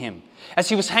mocking him. As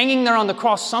he was hanging there on the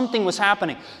cross, something was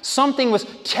happening. Something was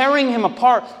tearing him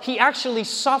apart. He actually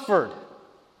suffered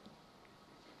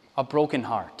a broken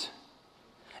heart.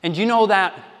 And you know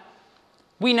that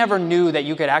we never knew that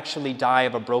you could actually die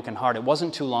of a broken heart. It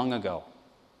wasn't too long ago,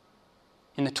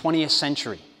 in the 20th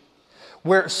century,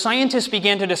 where scientists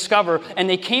began to discover, and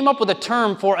they came up with a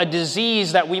term for a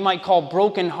disease that we might call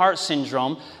broken heart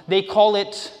syndrome. They call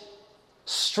it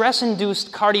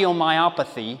stress-induced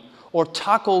cardiomyopathy, or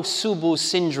Takotsubo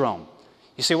syndrome.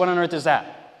 You say, what on earth is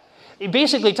that?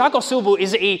 Basically, Takotsubo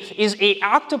is a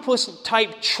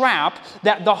octopus-type trap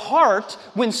that the heart,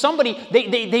 when somebody,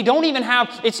 they don't even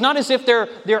have, it's not as if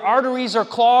their arteries are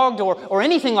clogged or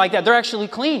anything like that. They're actually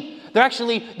clean.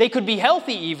 They could be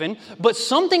healthy even, but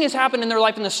something has happened in their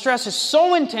life and the stress is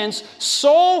so intense,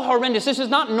 so horrendous. This is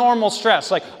not normal stress,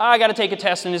 like, I got to take a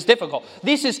test and it's difficult.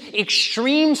 This is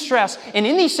extreme stress. And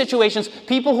in these situations,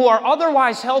 people who are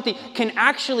otherwise healthy can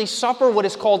actually suffer what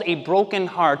is called a broken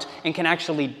heart and can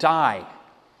actually die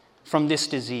from this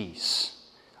disease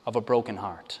of a broken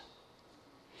heart.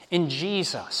 In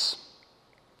Jesus,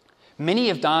 many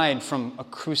have died from a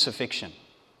crucifixion.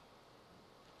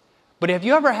 But have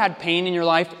you ever had pain in your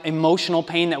life, emotional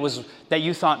pain that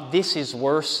you thought, this is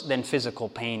worse than physical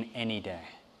pain any day?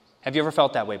 Have you ever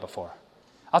felt that way before?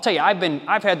 I'll tell you,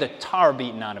 I've had the tar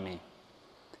beaten out of me.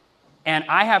 And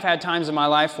I have had times in my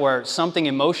life where something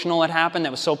emotional had happened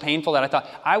that was so painful that I thought,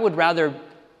 I would rather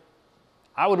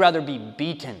be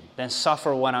beaten than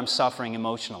suffer what I'm suffering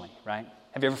emotionally, right?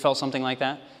 Have you ever felt something like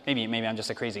that? Maybe I'm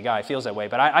just a crazy guy. It feels that way,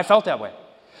 but I felt that way.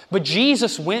 But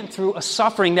Jesus went through a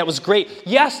suffering that was great.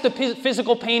 Yes, the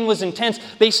physical pain was intense.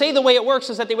 They say the way it works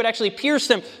is that they would actually pierce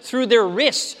them through their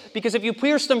wrists, because if you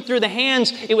pierce them through the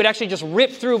hands, it would actually just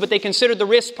rip through, but they considered the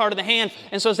wrist part of the hand.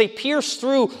 And so as they pierced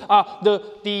through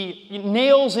the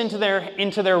nails into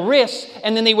their wrists,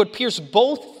 and then they would pierce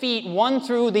both feet, one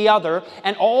through the other,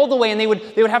 and all the way, and they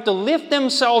would have to lift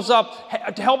themselves up,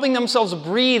 helping themselves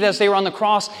breathe as they were on the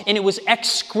cross, and it was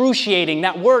excruciating.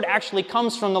 That word actually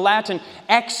comes from the Latin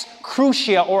ex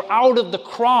crucia, or out of the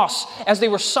cross. As they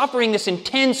were suffering this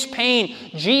intense pain,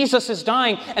 Jesus is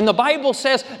dying, and the Bible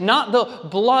says not the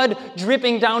blood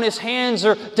dripping down his hands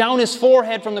or down his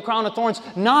forehead from the crown of thorns,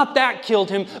 not that killed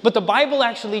him, but the Bible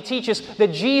actually teaches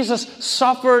that Jesus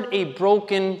suffered a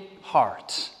broken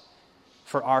heart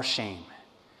for our shame.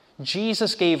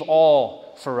 Jesus gave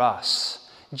all for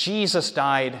us. Jesus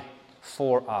died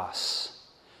for us.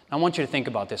 Now, I want you to think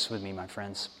about this with me, my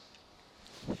friends.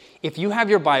 If you have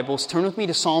your Bibles, turn with me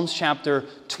to Psalms chapter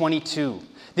 22.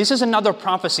 This is another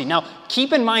prophecy. Now,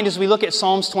 keep in mind as we look at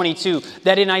Psalms 22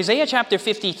 that in Isaiah chapter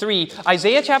 53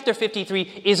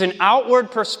 is an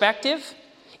outward perspective.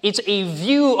 It's a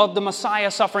view of the Messiah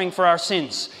suffering for our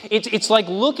sins. It's like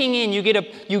looking in. You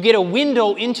get a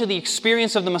window into the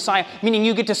experience of the Messiah, meaning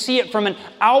you get to see it from an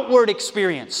outward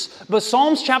experience. But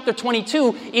Psalms chapter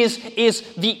 22 is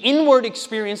the inward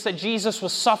experience that Jesus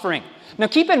was suffering. Now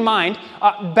keep in mind,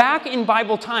 back in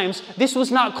Bible times, this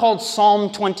was not called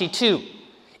Psalm 22.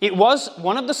 It was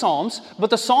one of the Psalms, but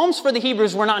the Psalms for the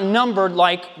Hebrews were not numbered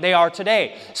like they are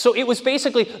today. So it was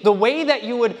basically the way that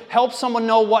you would help someone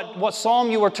know what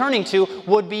Psalm you were turning to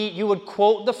would be you would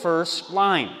quote the first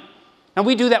line. Now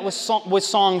we do that with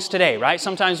songs today, right?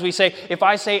 Sometimes we say, if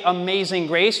I say Amazing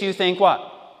Grace, you think what?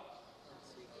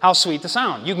 How sweet the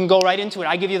sound. You can go right into it.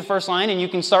 I give you the first line and you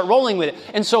can start rolling with it.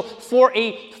 And so for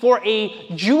a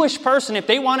Jewish person, if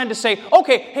they wanted to say,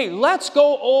 okay, hey, let's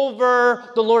go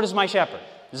over the Lord is my shepherd.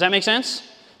 Does that make sense?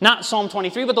 Not Psalm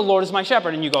 23, but the Lord is my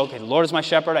shepherd. And you go, okay, the Lord is my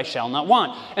shepherd, I shall not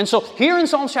want. And so here in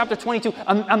Psalms chapter 22,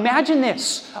 imagine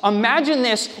this. Imagine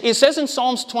this. It says in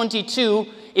Psalms 22,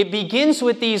 it begins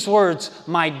with these words,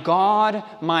 my God,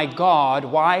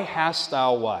 why hast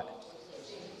thou what?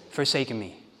 Forsaken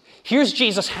me. Here's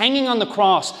Jesus hanging on the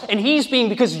cross, and he's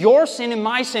because your sin and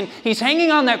my sin, he's hanging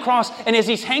on that cross, and as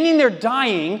he's hanging there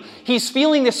dying, he's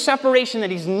feeling this separation that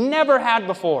he's never had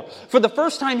before. For the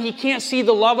first time, he can't see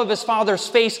the love of his Father's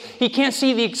face. He can't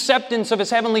see the acceptance of his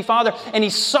heavenly Father, and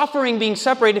he's suffering being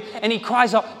separated, and he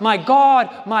cries out, my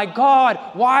God,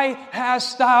 why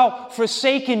hast thou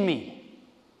forsaken me?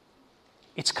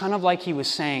 It's kind of like he was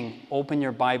saying, open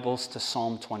your Bibles to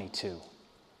Psalm 22.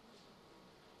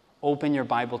 Open your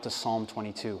Bible to Psalm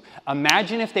 22.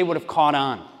 Imagine if they would have caught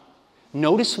on.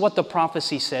 Notice what the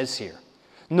prophecy says here.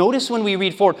 Notice when we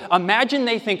read forward. Imagine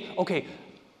they think, okay,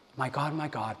 my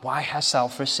God, why hast thou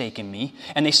forsaken me?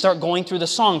 And they start going through the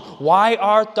song. Why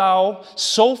art thou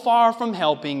so far from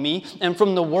helping me and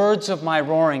from the words of my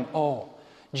roaring? Oh,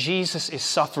 Jesus is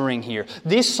suffering here.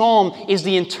 This psalm is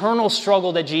the internal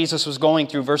struggle that Jesus was going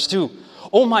through. Verse 2.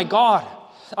 Oh my God.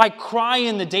 I cry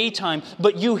in the daytime,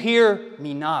 but you hear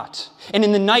me not. And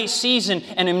in the night season,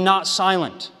 and am not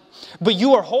silent. But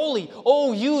you are holy,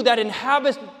 O you that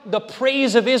inhabit the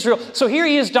praise of Israel. So here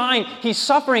he is dying, he's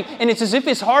suffering, and it's as if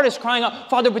his heart is crying out,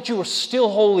 Father, but you are still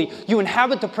holy. You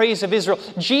inhabit the praise of Israel.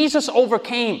 Jesus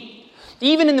overcame,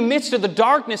 even in the midst of the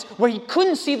darkness, where he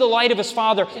couldn't see the light of his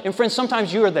Father. And friends,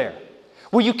 sometimes you are there,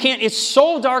 where you can't, it's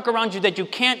so dark around you that you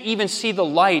can't even see the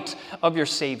light of your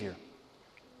Savior.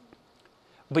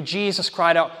 But Jesus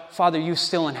cried out, Father, you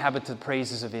still inhabit the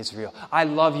praises of Israel. I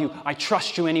love you. I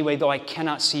trust you anyway, though I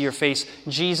cannot see your face.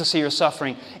 Jesus, you're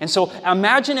suffering. And so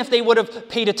imagine if they would have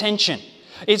paid attention.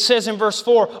 It says in verse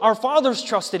 4, our fathers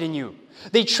trusted in you.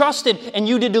 They trusted and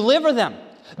you did deliver them.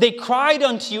 They cried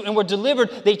unto you and were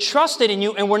delivered. They trusted in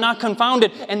you and were not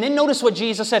confounded. And then notice what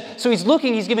Jesus said. So he's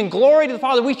looking, he's giving glory to the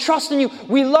Father. We trust in you.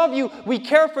 We love you. We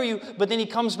care for you. But then he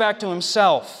comes back to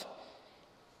himself.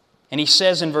 And he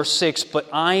says in verse 6, but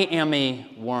I am a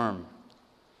worm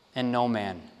and no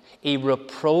man, a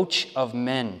reproach of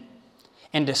men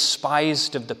and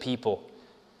despised of the people.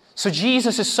 So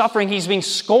Jesus is suffering. He's being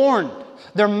scorned.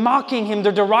 They're mocking him.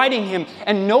 They're deriding him.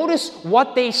 And notice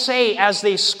what they say as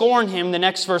they scorn him. The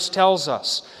next verse tells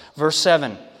us. Verse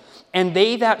 7, and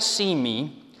they that see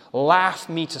me laugh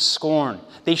me to scorn.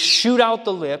 They shoot out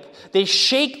the lip. They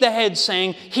shake the head,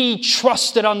 saying, he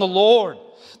trusted on the Lord,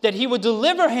 that he would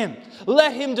deliver him.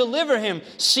 Let him deliver him,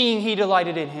 seeing he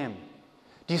delighted in him.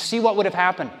 Do you see what would have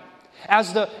happened?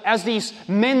 As these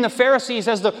men, the Pharisees,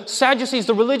 as the Sadducees,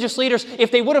 the religious leaders,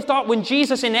 if they would have thought when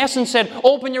Jesus in essence said,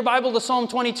 open your Bible to Psalm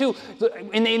 22,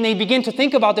 and they begin to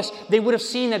think about this, they would have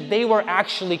seen that they were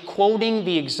actually quoting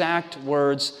the exact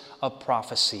words of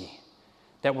prophecy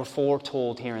that were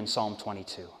foretold here in Psalm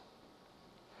 22.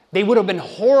 They would have been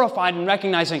horrified in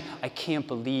recognizing, I can't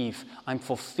believe I'm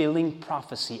fulfilling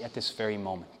prophecy at this very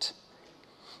moment.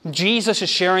 Jesus is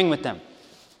sharing with them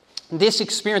this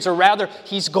experience, or rather,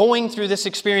 he's going through this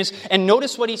experience. And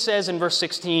notice what he says in verse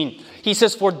 16. He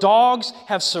says, for dogs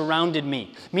have surrounded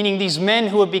me. Meaning these men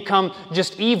who have become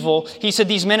just evil. He said,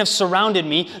 these men have surrounded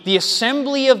me. The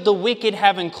assembly of the wicked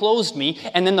have enclosed me.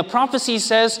 And then the prophecy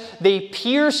says, they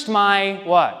pierced my,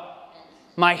 what?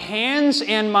 My hands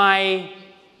and my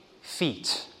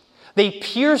feet. They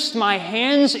pierced my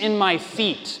hands and my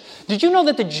feet. Did you know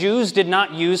that the Jews did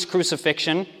not use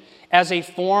crucifixion as a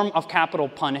form of capital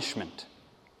punishment?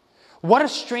 What a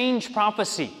strange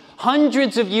prophecy.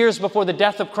 Hundreds of years before the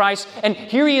death of Christ, and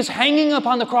here he is hanging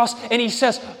upon the cross, and he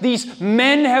says, these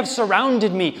men have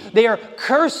surrounded me. They are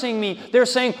cursing me. They're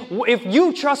saying, if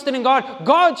you trusted in God,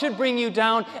 God should bring you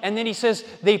down. And then he says,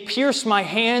 they pierced my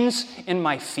hands and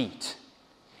my feet.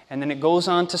 And then it goes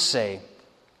on to say,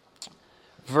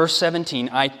 verse 17,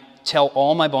 tell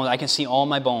all my bones, I can see all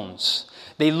my bones.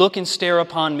 They look and stare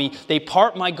upon me. They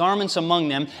part my garments among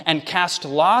them and cast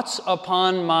lots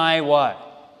upon my what?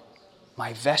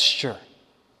 My vesture.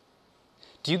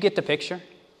 Do you get the picture?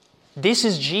 This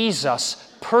is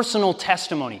Jesus' personal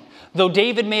testimony. Though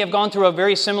David may have gone through a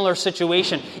very similar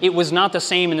situation, it was not the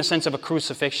same in the sense of a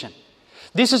crucifixion.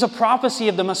 This is a prophecy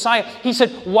of the Messiah. He said,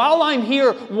 while I'm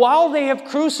here, while they have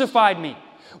crucified me,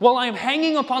 while I'm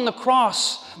hanging upon the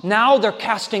cross, now they're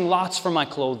casting lots for my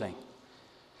clothing.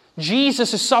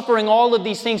 Jesus is suffering all of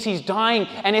these things. He's dying.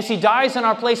 And as He dies in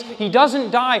our place, He doesn't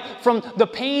die from the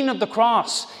pain of the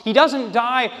cross. He doesn't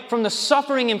die from the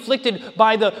suffering inflicted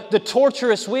by the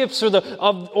torturous whips or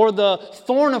the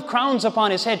thorn of crowns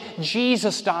upon His head.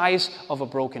 Jesus dies of a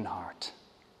broken heart.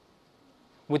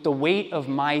 With the weight of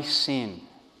my sin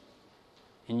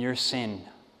and your sin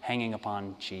hanging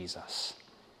upon Jesus.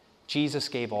 Jesus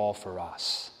gave all for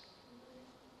us.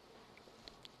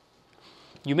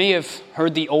 You may have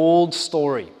heard the old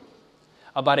story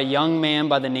about a young man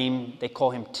by the name, they call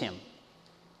him Tim.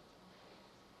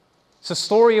 It's a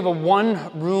story of one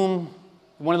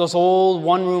of those old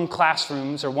one-room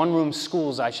classrooms, or one-room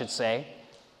schools, I should say,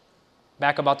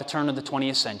 back about the turn of the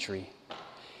 20th century.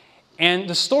 And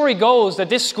the story goes that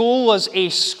this school was a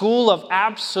school of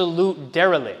absolute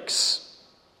derelicts,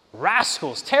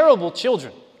 rascals, terrible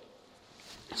children.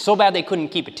 So bad they couldn't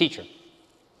keep a teacher.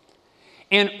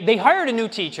 And they hired a new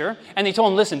teacher, and they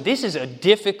told him, listen, this is a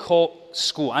difficult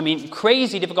school. I mean,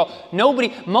 crazy difficult.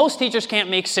 Most teachers can't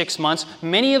make 6 months.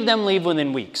 Many of them leave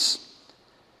within weeks.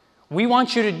 We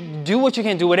want you to do what you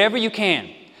can, do whatever you can.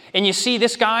 And you see,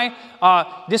 this guy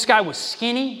was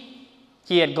skinny.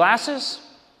 He had glasses.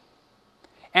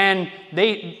 And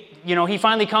he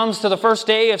finally comes to the first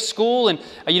day of school, and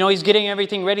he's getting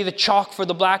everything ready, the chalk for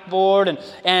the blackboard,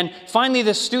 and finally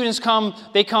the students come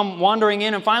wandering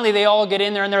in, and finally they all get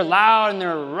in there, and they're loud and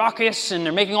they're raucous and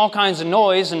they're making all kinds of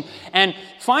noise, and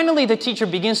finally the teacher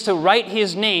begins to write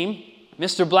his name,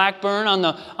 Mr. Blackburn,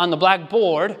 on the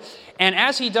blackboard, and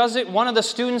as he does it, one of the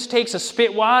students takes a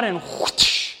spit wad and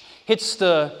whoosh, hits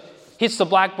the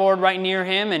blackboard right near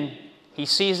him, and he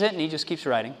sees it and he just keeps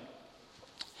writing.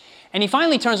 And he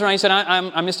finally turns around and he said,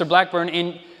 I'm Mr. Blackburn,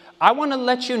 and I want to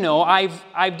let you know, I've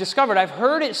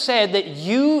heard it said that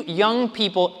you young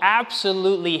people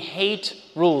absolutely hate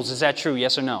rules. Is that true,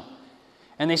 yes or no?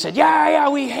 And they said, yeah,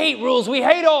 we hate rules. We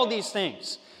hate all these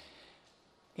things.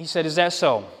 He said, is that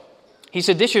so? He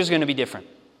said, this year's going to be different.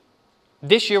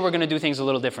 This year we're going to do things a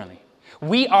little differently.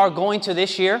 We are going to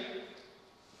this year,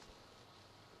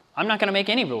 I'm not going to make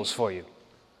any rules for you.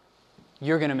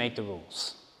 You're going to make the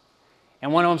rules.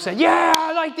 And one of them said, yeah,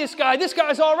 I like this guy. This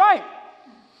guy's all right.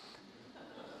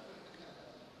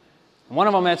 One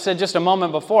of them had said just a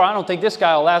moment before, I don't think this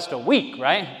guy will last a week,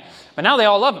 right? But now they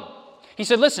all love him. He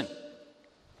said, listen,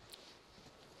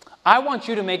 I want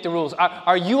you to make the rules.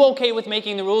 Are you okay with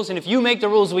making the rules? And if you make the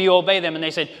rules, will you obey them? And they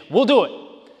said, we'll do it.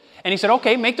 And he said,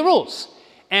 okay, make the rules.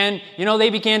 And, they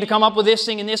began to come up with this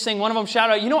thing and this thing. One of them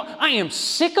shouted out, I am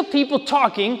sick of people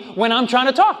talking when I'm trying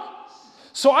to talk.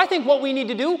 So I think what we need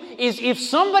to do is if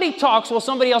somebody talks while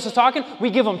somebody else is talking, we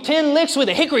give them 10 licks with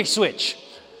a hickory switch.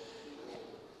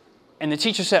 And the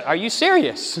teacher said, are you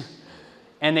serious?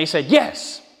 And they said,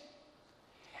 yes.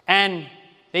 And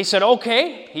they said,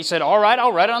 okay. He said, all right,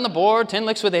 I'll write it on the board, 10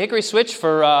 licks with a hickory switch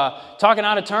for talking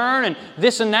out of turn and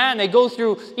this and that. And they go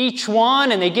through each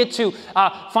one and they get to,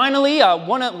 finally,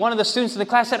 one of the students in the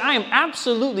class said, I am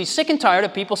absolutely sick and tired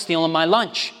of people stealing my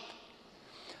lunch.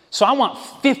 So I want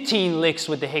 15 licks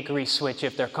with the hickory switch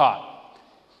if they're caught.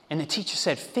 And the teacher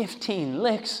said, 15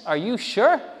 licks? Are you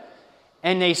sure?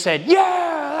 And they said,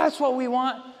 yeah, that's what we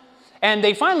want. And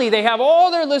they have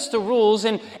all their list of rules.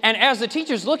 And as the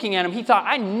teacher's looking at him, he thought,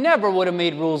 I never would have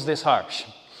made rules this harsh.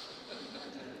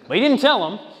 But he didn't tell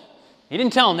him. He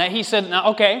didn't tell him that. He said,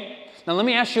 now, okay, now let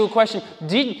me ask you a question.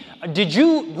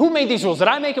 Who made these rules? Did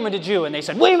I make them or did you? And they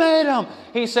said, we made them.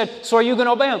 He said, so are you going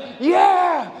to obey them?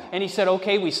 Yeah. And he said,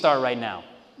 okay, we start right now.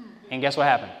 And guess what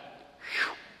happened?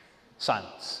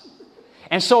 Silence.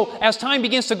 And so as time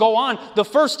begins to go on, the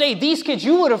first day, these kids,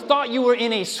 you would have thought you were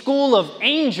in a school of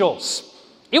angels.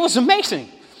 It was amazing.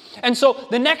 And so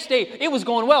the next day, it was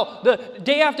going well. The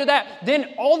day after that,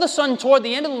 then all of a sudden toward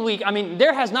the end of the week,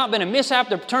 there has not been a mishap.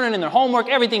 They're turning in their homework.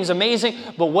 Everything's amazing.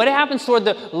 But what happens toward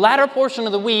the latter portion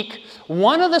of the week,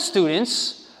 one of the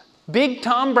students, Big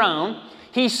Tom Brown,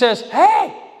 he says,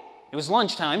 hey, it was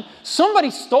lunchtime,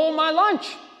 somebody stole my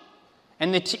lunch.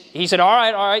 And he said, all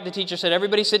right. The teacher said,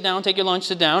 everybody sit down, take your lunch,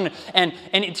 sit down. And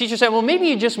the teacher said, well, maybe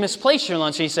you just misplaced your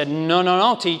lunch. And he said,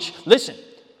 no, teach. Listen,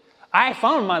 I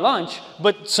found my lunch,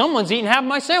 but someone's eating half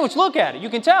my sandwich. Look at it. You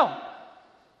can tell.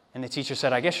 And the teacher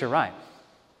said, I guess you're right.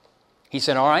 He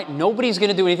said, all right, nobody's going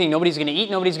to do anything. Nobody's going to eat.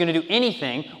 Nobody's going to do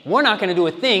anything. We're not going to do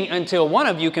a thing until one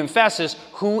of you confesses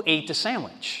who ate the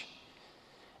sandwich.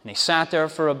 And they sat there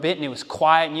for a bit, and it was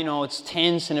quiet, and it's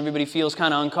tense, and everybody feels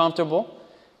kind of uncomfortable.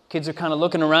 Kids are kind of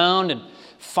looking around, and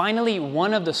finally,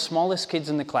 one of the smallest kids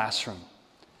in the classroom,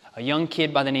 a young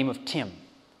kid by the name of Tim.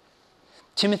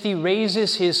 Timothy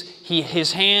raises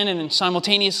his hand and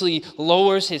simultaneously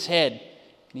lowers his head.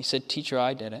 And he said, Teacher,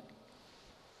 I did it.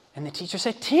 And the teacher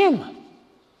said, Tim,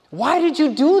 why did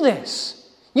you do this?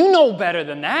 You know better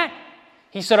than that.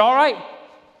 He said, all right,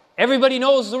 everybody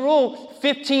knows the rule,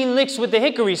 15 licks with the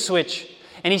hickory switch.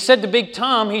 And he said to Big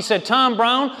Tom, he said, Tom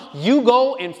Brown, you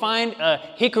go and find a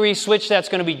hickory switch that's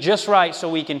going to be just right so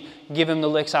we can give him the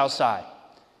licks outside.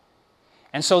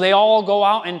 And so they all go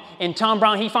out, and Tom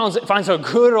Brown, he finds a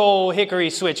good old hickory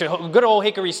switch, a good old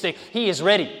hickory stick. He is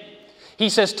ready. He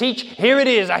says, Teach, here it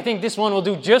is. I think this one will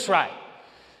do just right.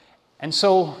 And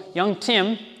so young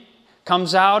Tim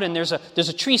comes out, and there's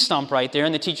a tree stump right there,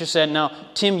 and the teacher said, now,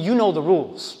 Tim, you know the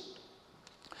rules.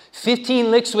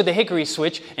 15 licks with the hickory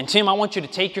switch, and Tim, I want you to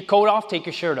take your coat off, take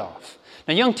your shirt off.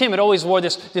 Now, young Tim had always wore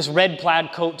this red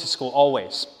plaid coat to school,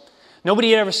 always.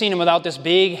 Nobody had ever seen him without this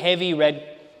big, heavy red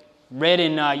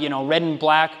and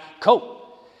black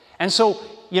coat. And so,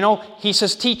 he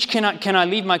says, Teach, can I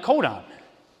leave my coat on?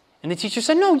 And the teacher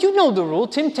said, no, you know the rule.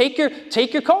 Tim, take your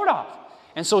coat off.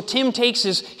 And so Tim takes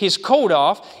his coat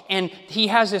off, and he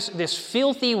has this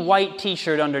filthy white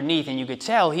T-shirt underneath, and you could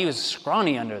tell he was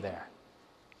scrawny under there.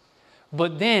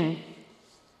 But then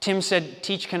Tim said,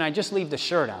 Teach, can I just leave the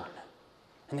shirt on?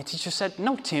 And the teacher said,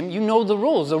 no, Tim, you know the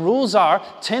rules. The rules are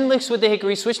 10 licks with the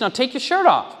hickory switch. Now take your shirt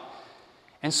off.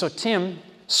 And so Tim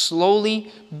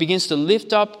slowly begins to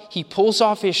lift up. He pulls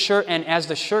off his shirt, and as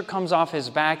the shirt comes off his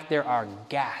back, there are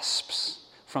gasps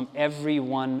from every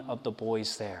one of the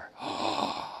boys there.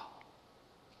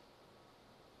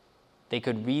 They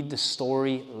could read the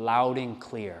story loud and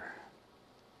clear.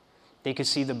 They could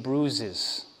see the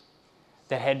bruises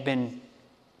that had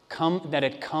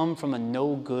come from a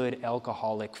no-good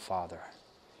alcoholic father.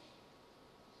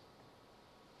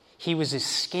 He was as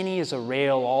skinny as a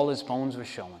rail, all his bones were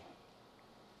showing.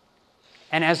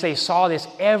 And as they saw this,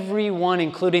 everyone,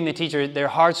 including the teacher, their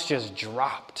hearts just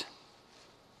dropped.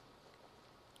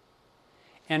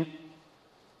 And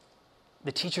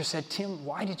the teacher said, Tim,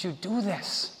 why did you do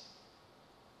this?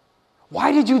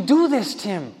 Why did you do this,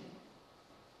 Tim?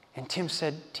 And Tim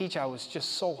said, Teacher, I was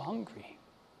just so hungry.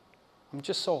 I'm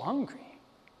just so hungry.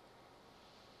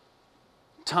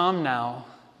 Tom now,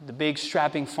 the big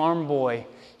strapping farm boy,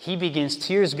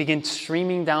 tears begin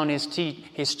streaming down his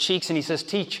cheeks, and he says,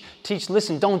 Teach,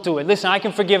 listen, don't do it. Listen, I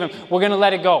can forgive him. We're going to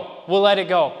let it go. We'll let it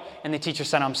go. And the teacher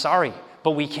said, I'm sorry,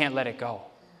 but we can't let it go.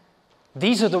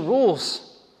 These are the rules.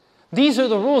 These are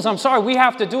the rules. I'm sorry, we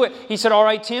have to do it. He said, all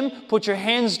right, Tim, put your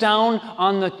hands down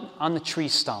on the tree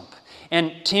stump.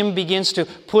 And Tim begins to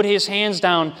put his hands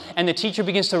down, and the teacher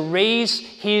begins to raise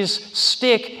his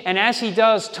stick. And as he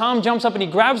does, Tom jumps up and he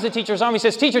grabs the teacher's arm. He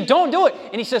says, Teacher, don't do it.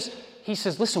 And he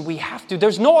says, listen, we have to.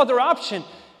 There's no other option.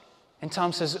 And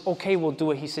Tom says, okay, we'll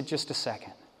do it. He said, just a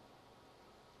second.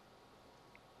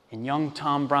 And young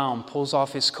Tom Brown pulls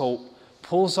off his coat,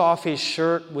 pulls off his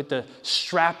shirt with the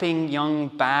strapping young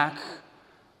back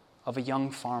of a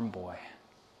young farm boy.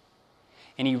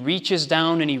 And he reaches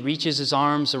down and he reaches his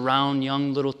arms around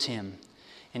young little Tim.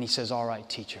 And he says, all right,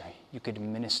 teacher, you could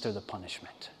administer the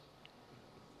punishment.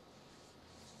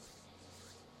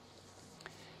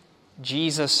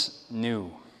 Jesus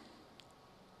knew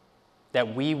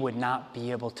that we would not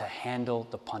be able to handle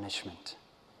the punishment,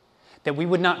 that we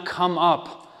would not come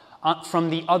up from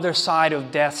the other side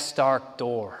of death's dark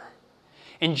door.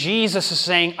 And Jesus is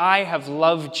saying, I have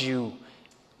loved you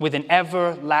with an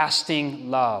everlasting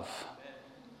love.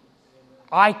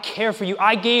 I care for you.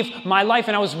 I gave my life,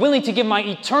 and I was willing to give my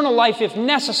eternal life if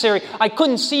necessary. I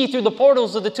couldn't see through the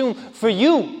portals of the tomb for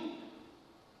you.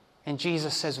 And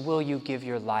Jesus says, will you give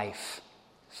your life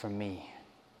for me?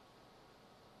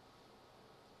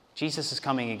 Jesus is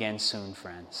coming again soon,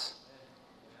 friends.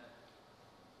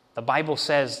 The Bible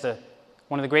says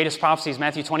one of the greatest prophecies,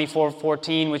 Matthew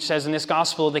 24:14, which says, in this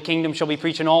gospel, the kingdom shall be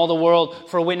preached in all the world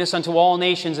for a witness unto all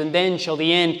nations, and then shall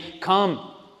the end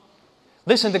come.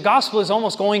 Listen, the gospel is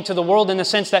almost going to the world in the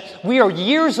sense that we are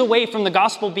years away from the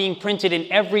gospel being printed in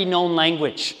every known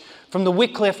language. From the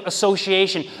Wycliffe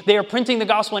Association, they are printing the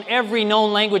gospel in every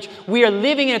known language. We are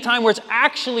living in a time where it's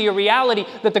actually a reality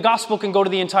that the gospel can go to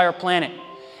the entire planet.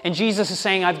 And Jesus is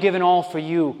saying, I've given all for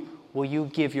you. Will you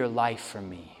give your life for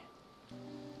me?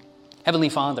 Heavenly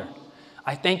Father,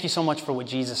 I thank you so much for what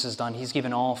Jesus has done. He's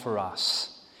given all for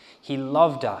us. He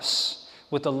loved us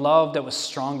with a love that was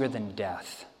stronger than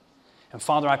death. And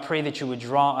Father, I pray that you would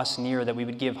draw us near, that we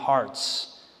would give our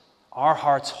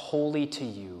hearts wholly to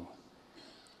you.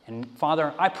 And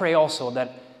Father, I pray also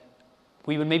that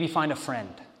we would maybe find a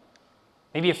friend.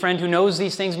 Maybe a friend who knows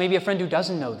these things, maybe a friend who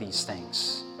doesn't know these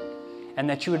things. And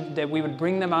that we would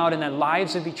bring them out and that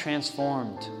lives would be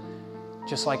transformed,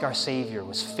 just like our Savior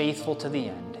was faithful to the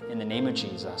end. In the name of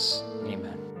Jesus,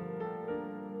 amen.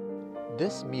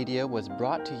 This media was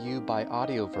brought to you by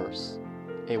Audioverse,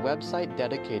 a website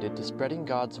dedicated to spreading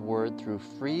God's Word through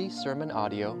free sermon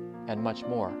audio and much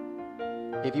more.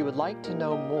 If you would like to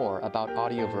know more about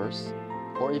Audioverse,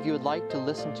 or if you would like to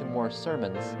listen to more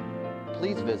sermons,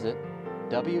 please visit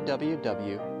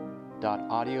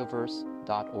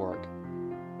www.audioverse.org.